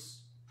phrases.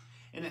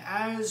 And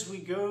as we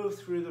go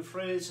through the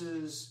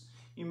phrases,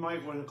 you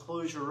might want to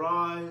close your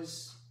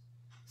eyes,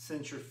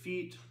 sense your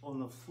feet on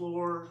the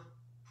floor,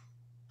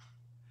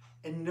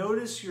 and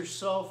notice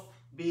yourself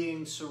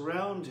being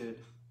surrounded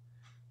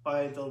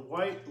by the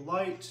white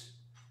light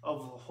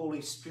of the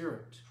Holy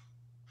Spirit,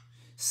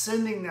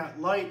 sending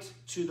that light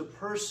to the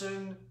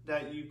person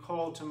that you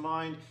call to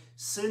mind,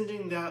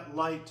 sending that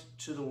light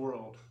to the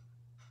world.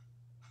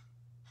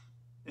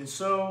 And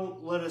so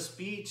let us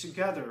be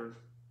together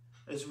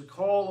as we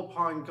call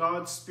upon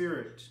God's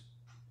Spirit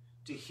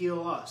to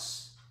heal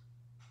us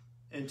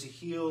and to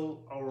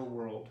heal our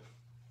world.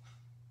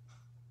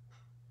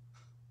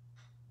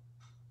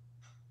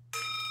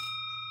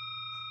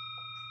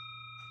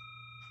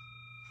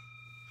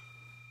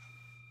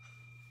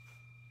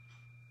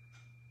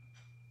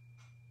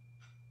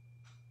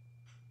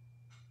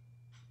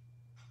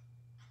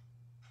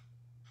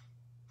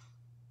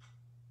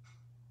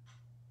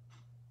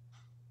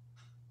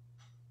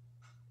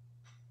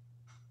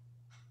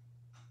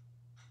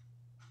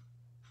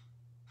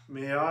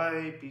 May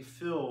I be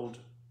filled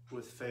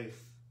with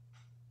faith.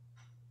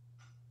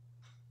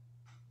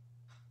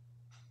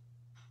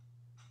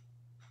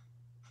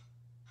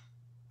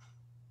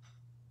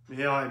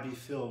 May I be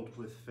filled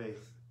with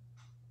faith.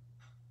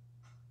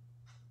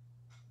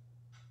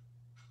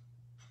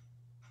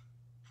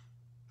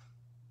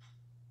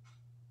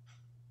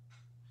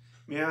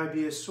 May I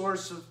be a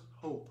source of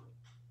hope.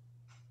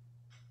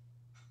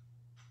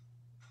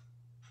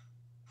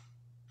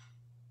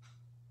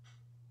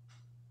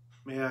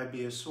 May I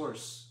be a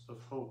source of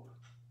hope.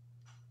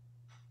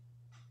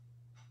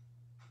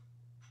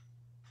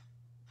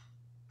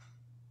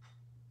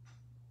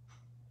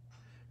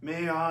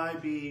 May I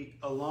be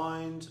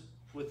aligned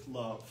with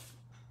love.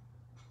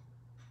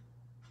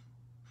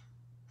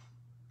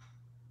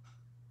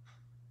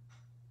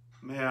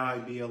 May I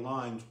be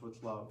aligned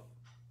with love.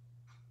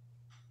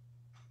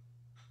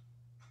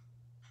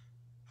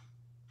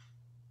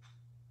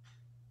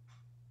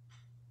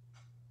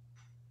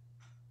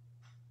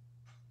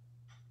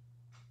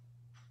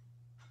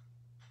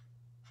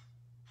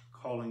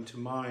 Calling to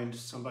mind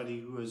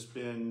somebody who has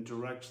been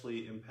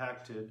directly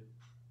impacted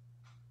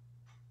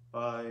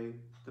by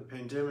the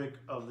pandemic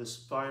of this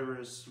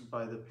virus,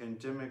 by the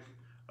pandemic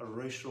of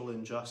racial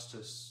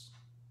injustice.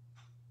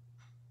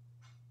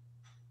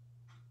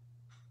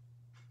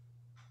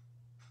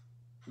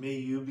 May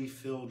you be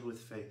filled with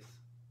faith.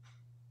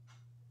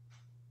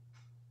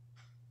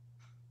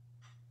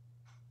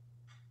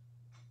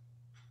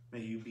 May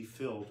you be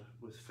filled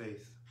with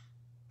faith.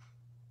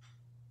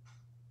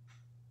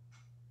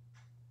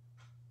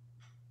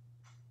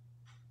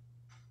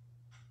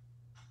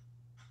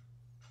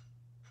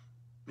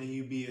 May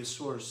you be a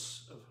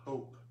source of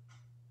hope.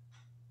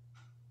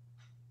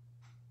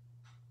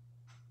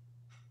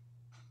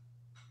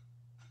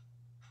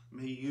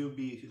 May you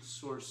be a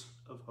source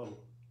of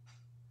hope.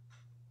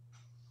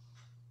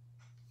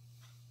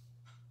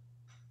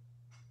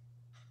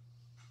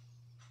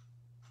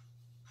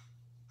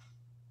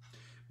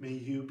 May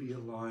you be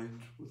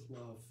aligned with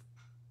love.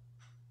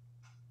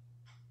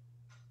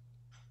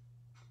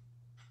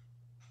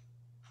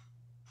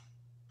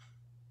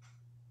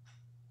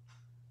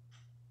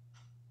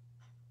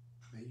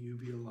 May you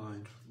be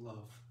aligned with love.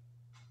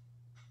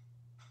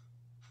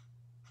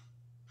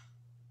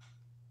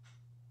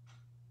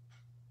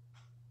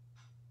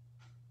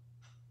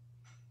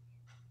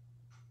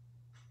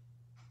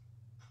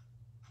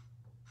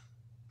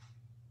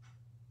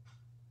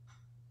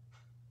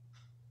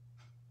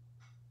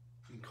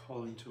 And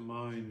calling to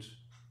mind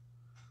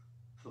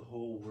the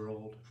whole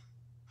world,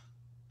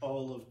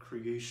 all of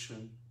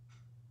creation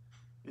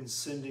in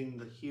sending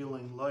the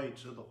healing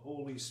light of the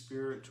Holy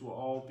Spirit to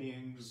all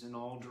beings in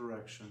all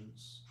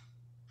directions.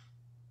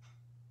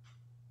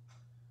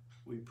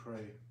 We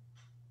pray.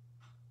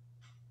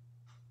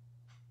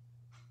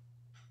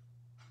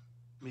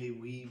 May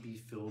we be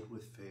filled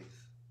with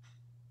faith.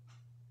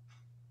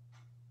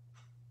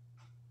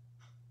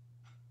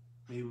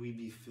 May we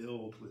be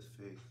filled with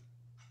faith.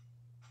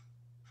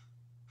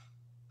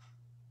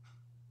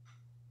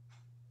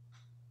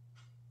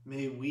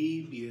 May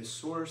we be a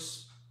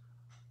source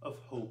of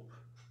hope.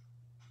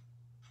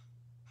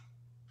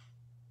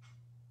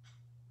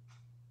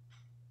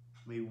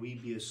 May we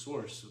be a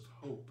source of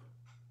hope.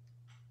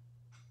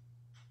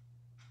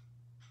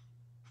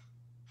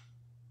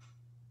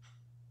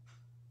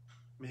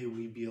 May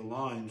we be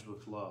aligned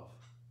with love.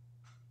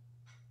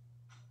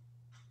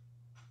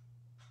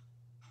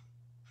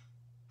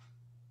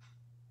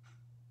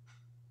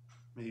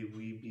 May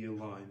we be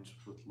aligned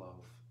with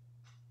love.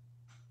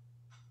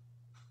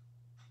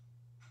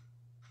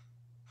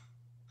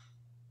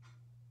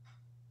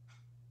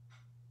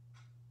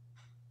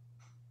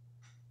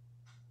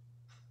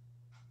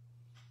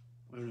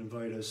 I would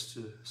invite us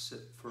to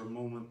sit for a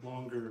moment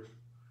longer,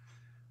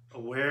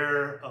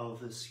 aware of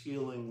this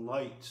healing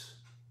light,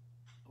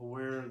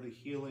 aware of the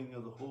healing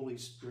of the Holy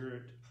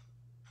Spirit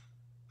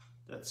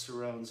that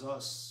surrounds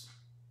us,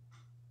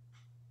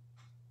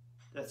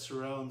 that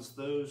surrounds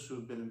those who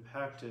have been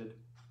impacted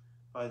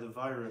by the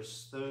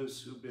virus,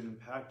 those who have been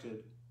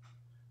impacted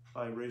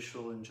by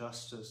racial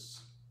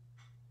injustice,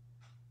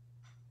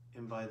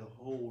 and by the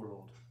whole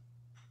world.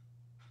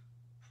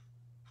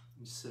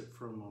 And sit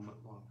for a moment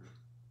longer.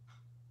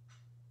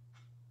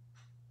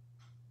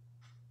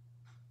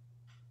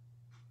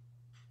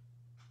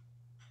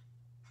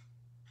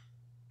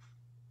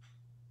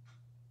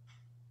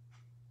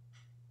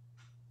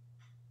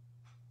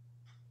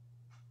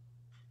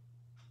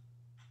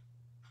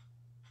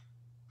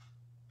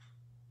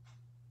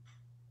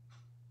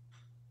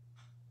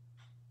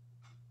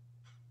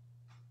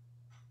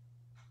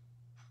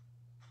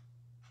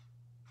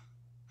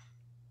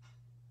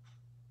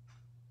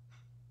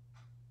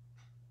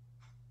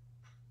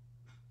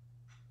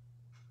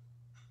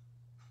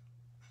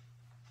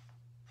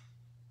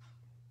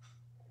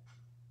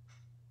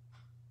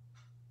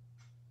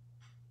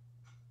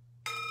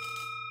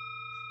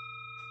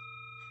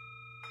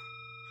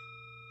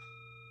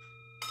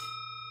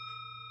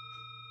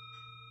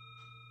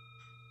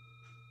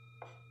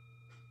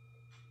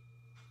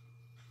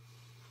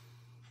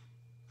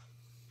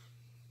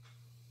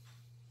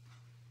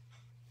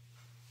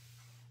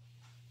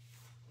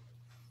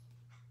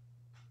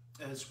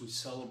 As we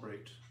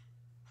celebrate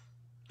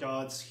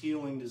God's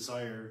healing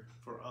desire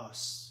for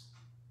us,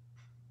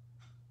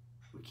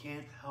 we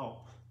can't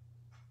help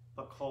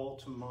but call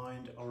to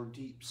mind our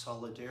deep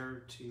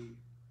solidarity,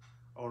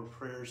 our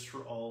prayers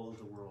for all of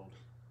the world.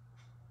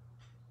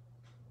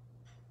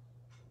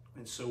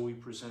 And so we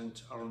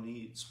present our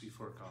needs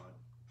before God.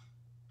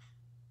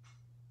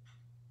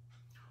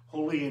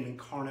 Holy and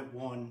incarnate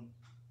one,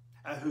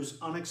 at whose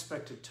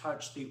unexpected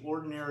touch the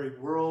ordinary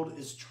world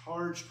is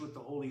charged with the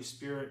Holy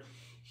Spirit,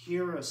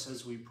 hear us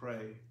as we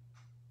pray.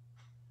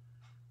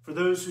 For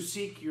those who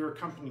seek your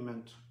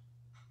accompaniment,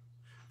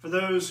 for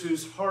those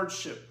whose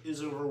hardship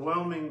is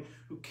overwhelming,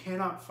 who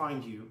cannot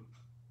find you,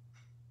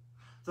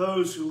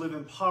 those who live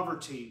in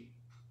poverty,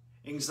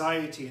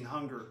 anxiety, and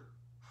hunger,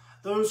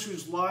 those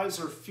whose lives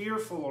are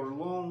fearful or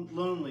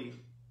lonely,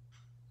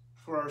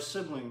 for our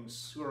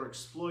siblings who are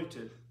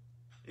exploited,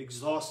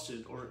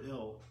 exhausted, or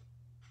ill.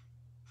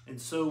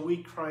 And so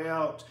we cry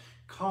out,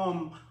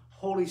 "Come,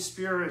 Holy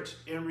Spirit,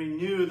 and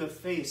renew the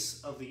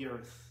face of the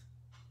earth."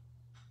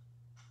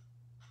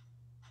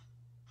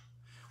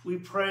 We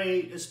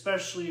pray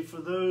especially for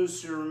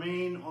those who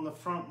remain on the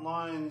front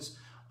lines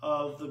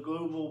of the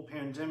global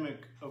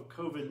pandemic of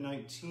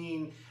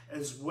COVID-19,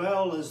 as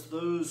well as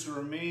those who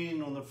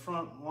remain on the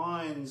front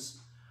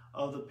lines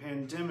of the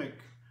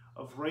pandemic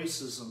of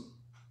racism.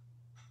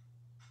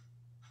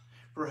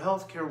 For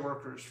healthcare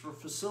workers, for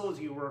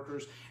facility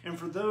workers, and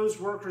for those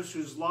workers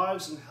whose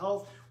lives and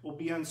health will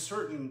be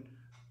uncertain,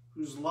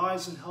 whose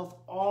lives and health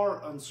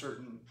are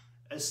uncertain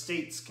as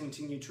states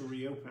continue to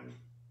reopen.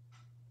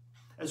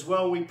 As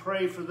well, we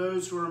pray for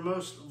those who are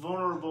most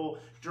vulnerable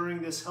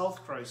during this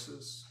health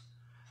crisis,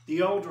 the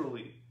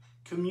elderly,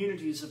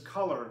 communities of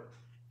color,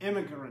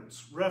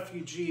 immigrants,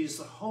 refugees,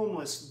 the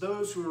homeless,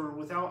 those who are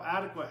without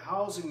adequate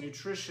housing,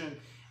 nutrition,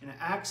 and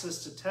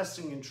access to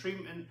testing and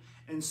treatment.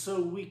 And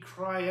so we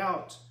cry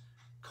out,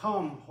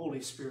 "Come,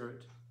 Holy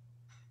Spirit,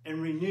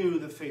 and renew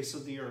the face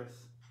of the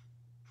earth."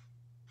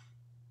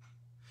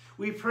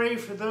 We pray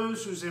for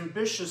those whose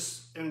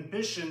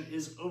ambition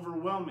is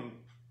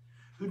overwhelming,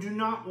 who do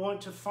not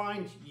want to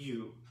find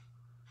you,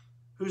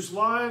 whose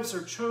lives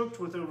are choked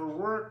with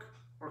overwork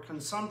or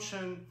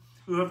consumption,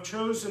 who have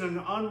chosen an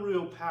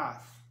unreal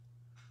path,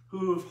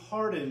 who have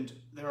hardened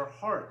their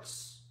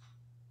hearts.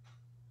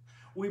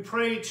 We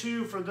pray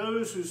too for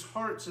those whose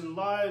hearts and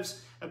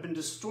lives have been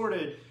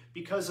distorted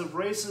because of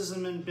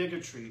racism and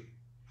bigotry,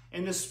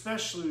 And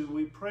especially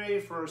we pray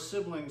for our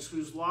siblings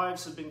whose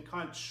lives have been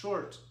cut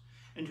short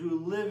and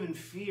who live in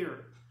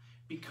fear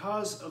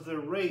because of their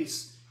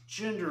race,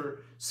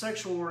 gender,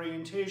 sexual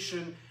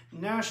orientation,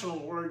 national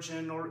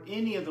origin, or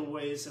any of the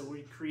ways that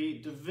we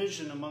create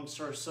division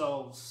amongst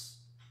ourselves.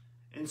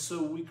 And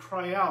so we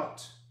cry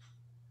out,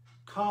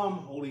 "Come,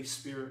 Holy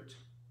Spirit,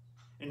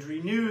 and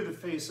renew the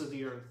face of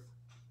the earth."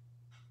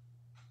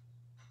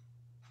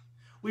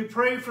 We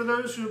pray for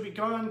those who have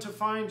begun to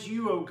find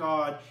you, O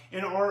God,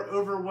 and are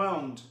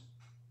overwhelmed,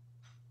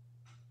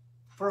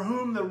 for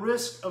whom the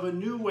risk of a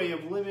new way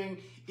of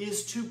living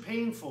is too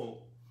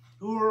painful,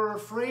 who are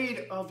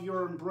afraid of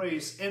your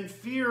embrace and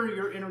fear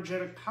your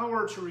energetic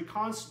power to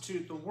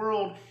reconstitute the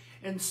world.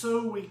 And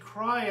so we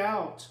cry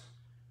out,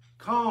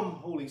 "Come,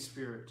 Holy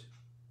Spirit,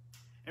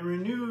 and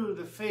renew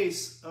the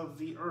face of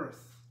the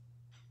earth."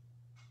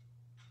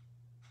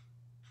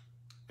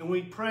 And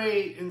we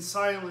pray in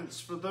silence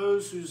for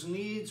those whose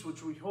needs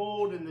which we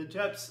hold in the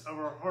depths of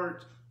our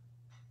heart.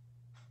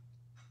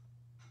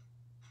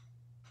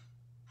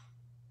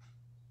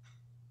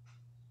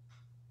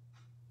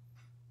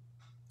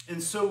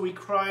 And so we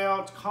cry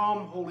out,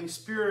 "Come, Holy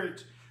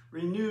Spirit,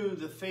 renew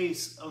the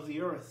face of the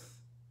earth."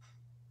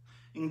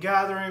 In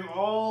gathering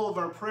all of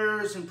our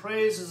prayers and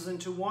praises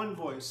into one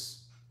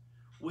voice,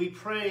 we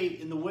pray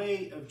in the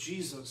way of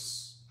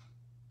Jesus.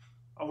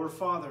 Our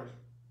Father,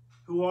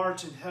 who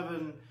art in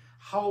heaven,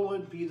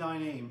 hallowed be thy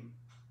name.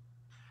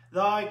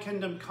 Thy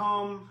kingdom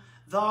come,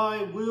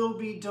 thy will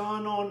be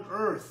done on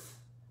earth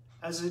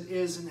as it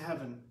is in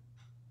heaven.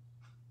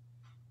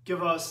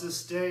 Give us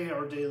this day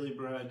our daily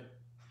bread,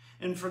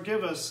 and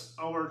forgive us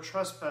our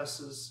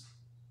trespasses,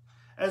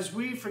 as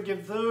we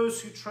forgive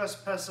those who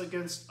trespass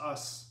against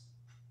us.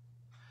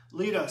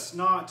 Lead us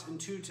not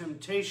into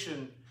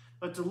temptation,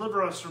 but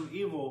deliver us from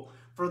evil.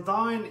 For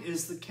thine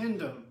is the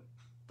kingdom,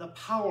 the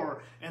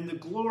power, and the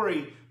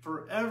glory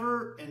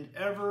forever and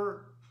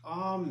ever.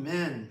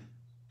 Amen.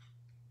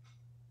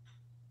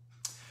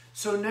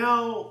 So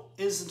now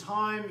is the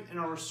time in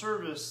our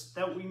service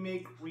that we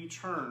make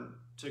return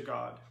to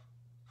God.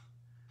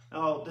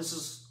 Now, this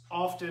is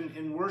often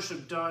in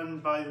worship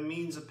done by the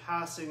means of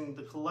passing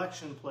the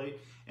collection plate.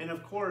 And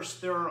of course,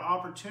 there are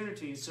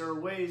opportunities, there are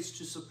ways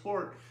to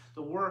support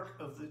the work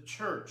of the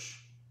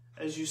church.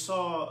 As you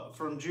saw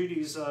from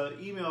Judy's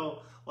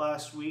email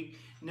last week,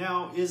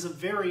 now is a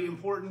very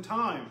important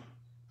time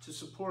to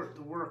support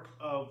the work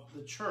of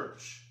the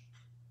church.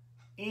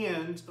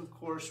 And, of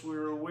course,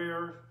 we're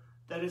aware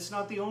that it's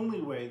not the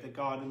only way that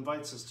God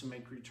invites us to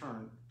make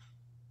return.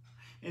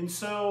 And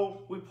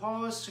so we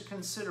pause to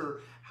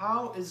consider,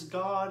 how is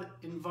God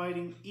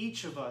inviting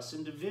each of us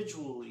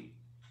individually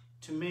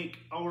to make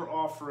our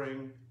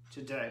offering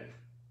today?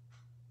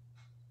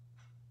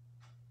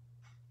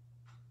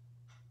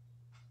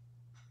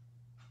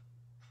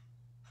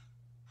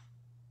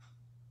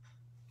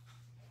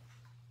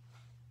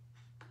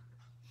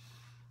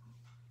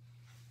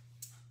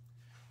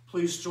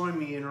 Please join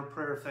me in our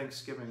prayer of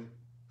thanksgiving.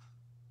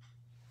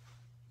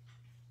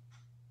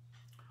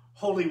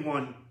 Holy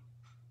One,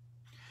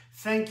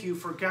 thank you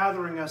for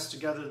gathering us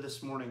together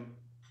this morning.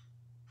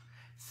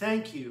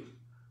 Thank you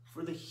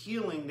for the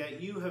healing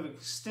that you have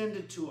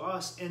extended to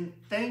us, and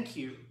thank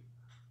you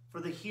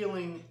for the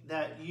healing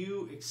that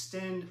you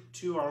extend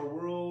to our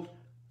world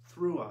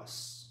through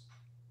us.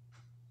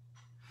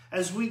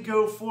 As we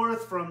go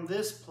forth from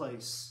this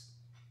place,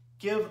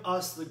 give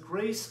us the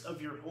grace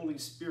of your Holy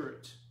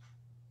Spirit,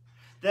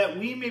 that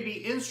we may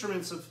be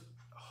instruments of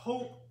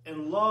hope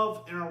and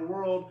love in our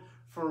world,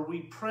 for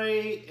we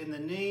pray in the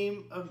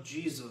name of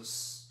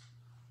Jesus.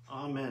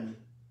 Amen.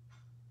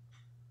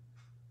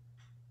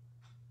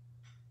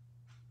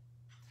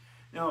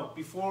 Now,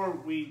 before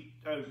we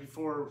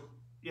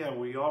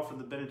offer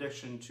the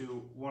benediction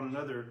to one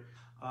another,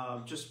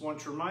 just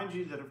want to remind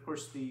you that, of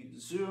course, the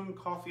Zoom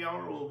coffee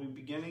hour will be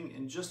beginning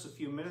in just a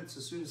few minutes.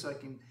 As soon as I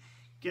can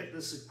get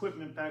this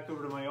equipment back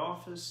over to my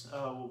office,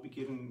 we'll be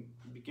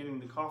beginning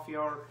the coffee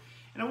hour.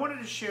 And I wanted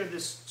to share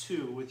this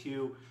too with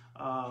you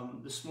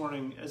this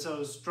morning. As I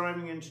was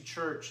driving into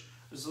church,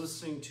 I was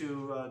listening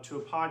to a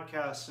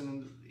podcast,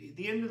 and at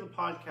the end of the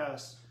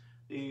podcast,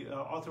 the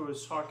author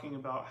was talking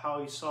about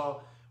how he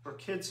saw where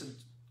kids had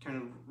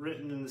kind of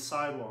written in the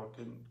sidewalk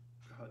in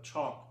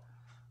chalk,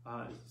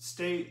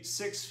 stay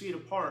 6 feet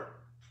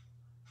apart,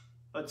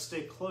 but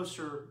stay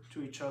closer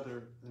to each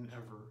other than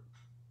ever.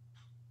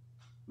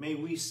 May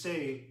we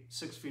stay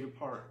 6 feet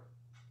apart,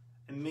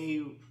 and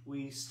may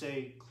we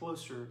stay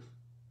closer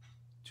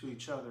to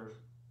each other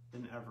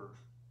than ever.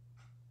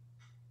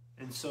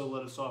 And so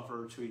let us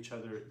offer to each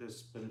other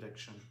this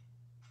benediction.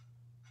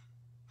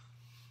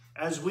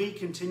 As we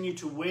continue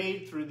to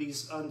wade through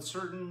these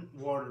uncertain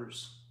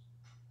waters,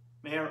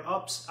 may our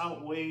ups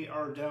outweigh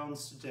our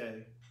downs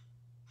today.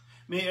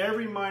 May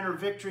every minor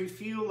victory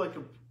feel like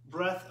a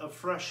breath of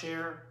fresh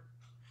air.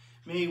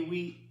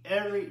 May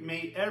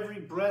every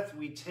breath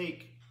we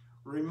take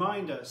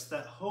remind us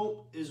that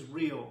hope is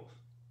real.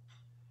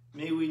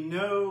 May we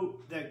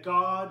know that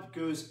God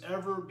goes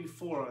ever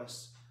before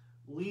us,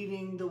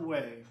 leading the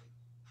way.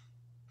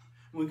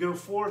 We go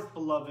forth,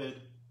 beloved,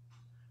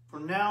 for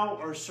now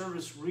our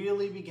service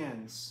really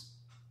begins.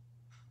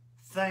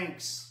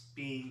 Thanks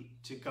be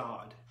to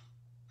God.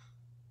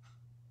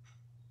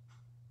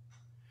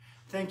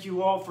 Thank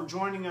you all for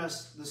joining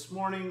us this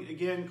morning.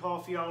 Again,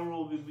 coffee hour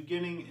will be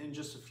beginning in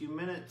just a few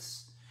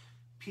minutes.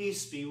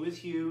 Peace be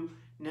with you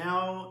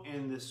now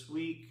and this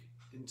week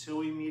until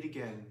we meet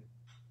again.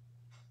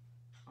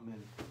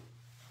 Amen.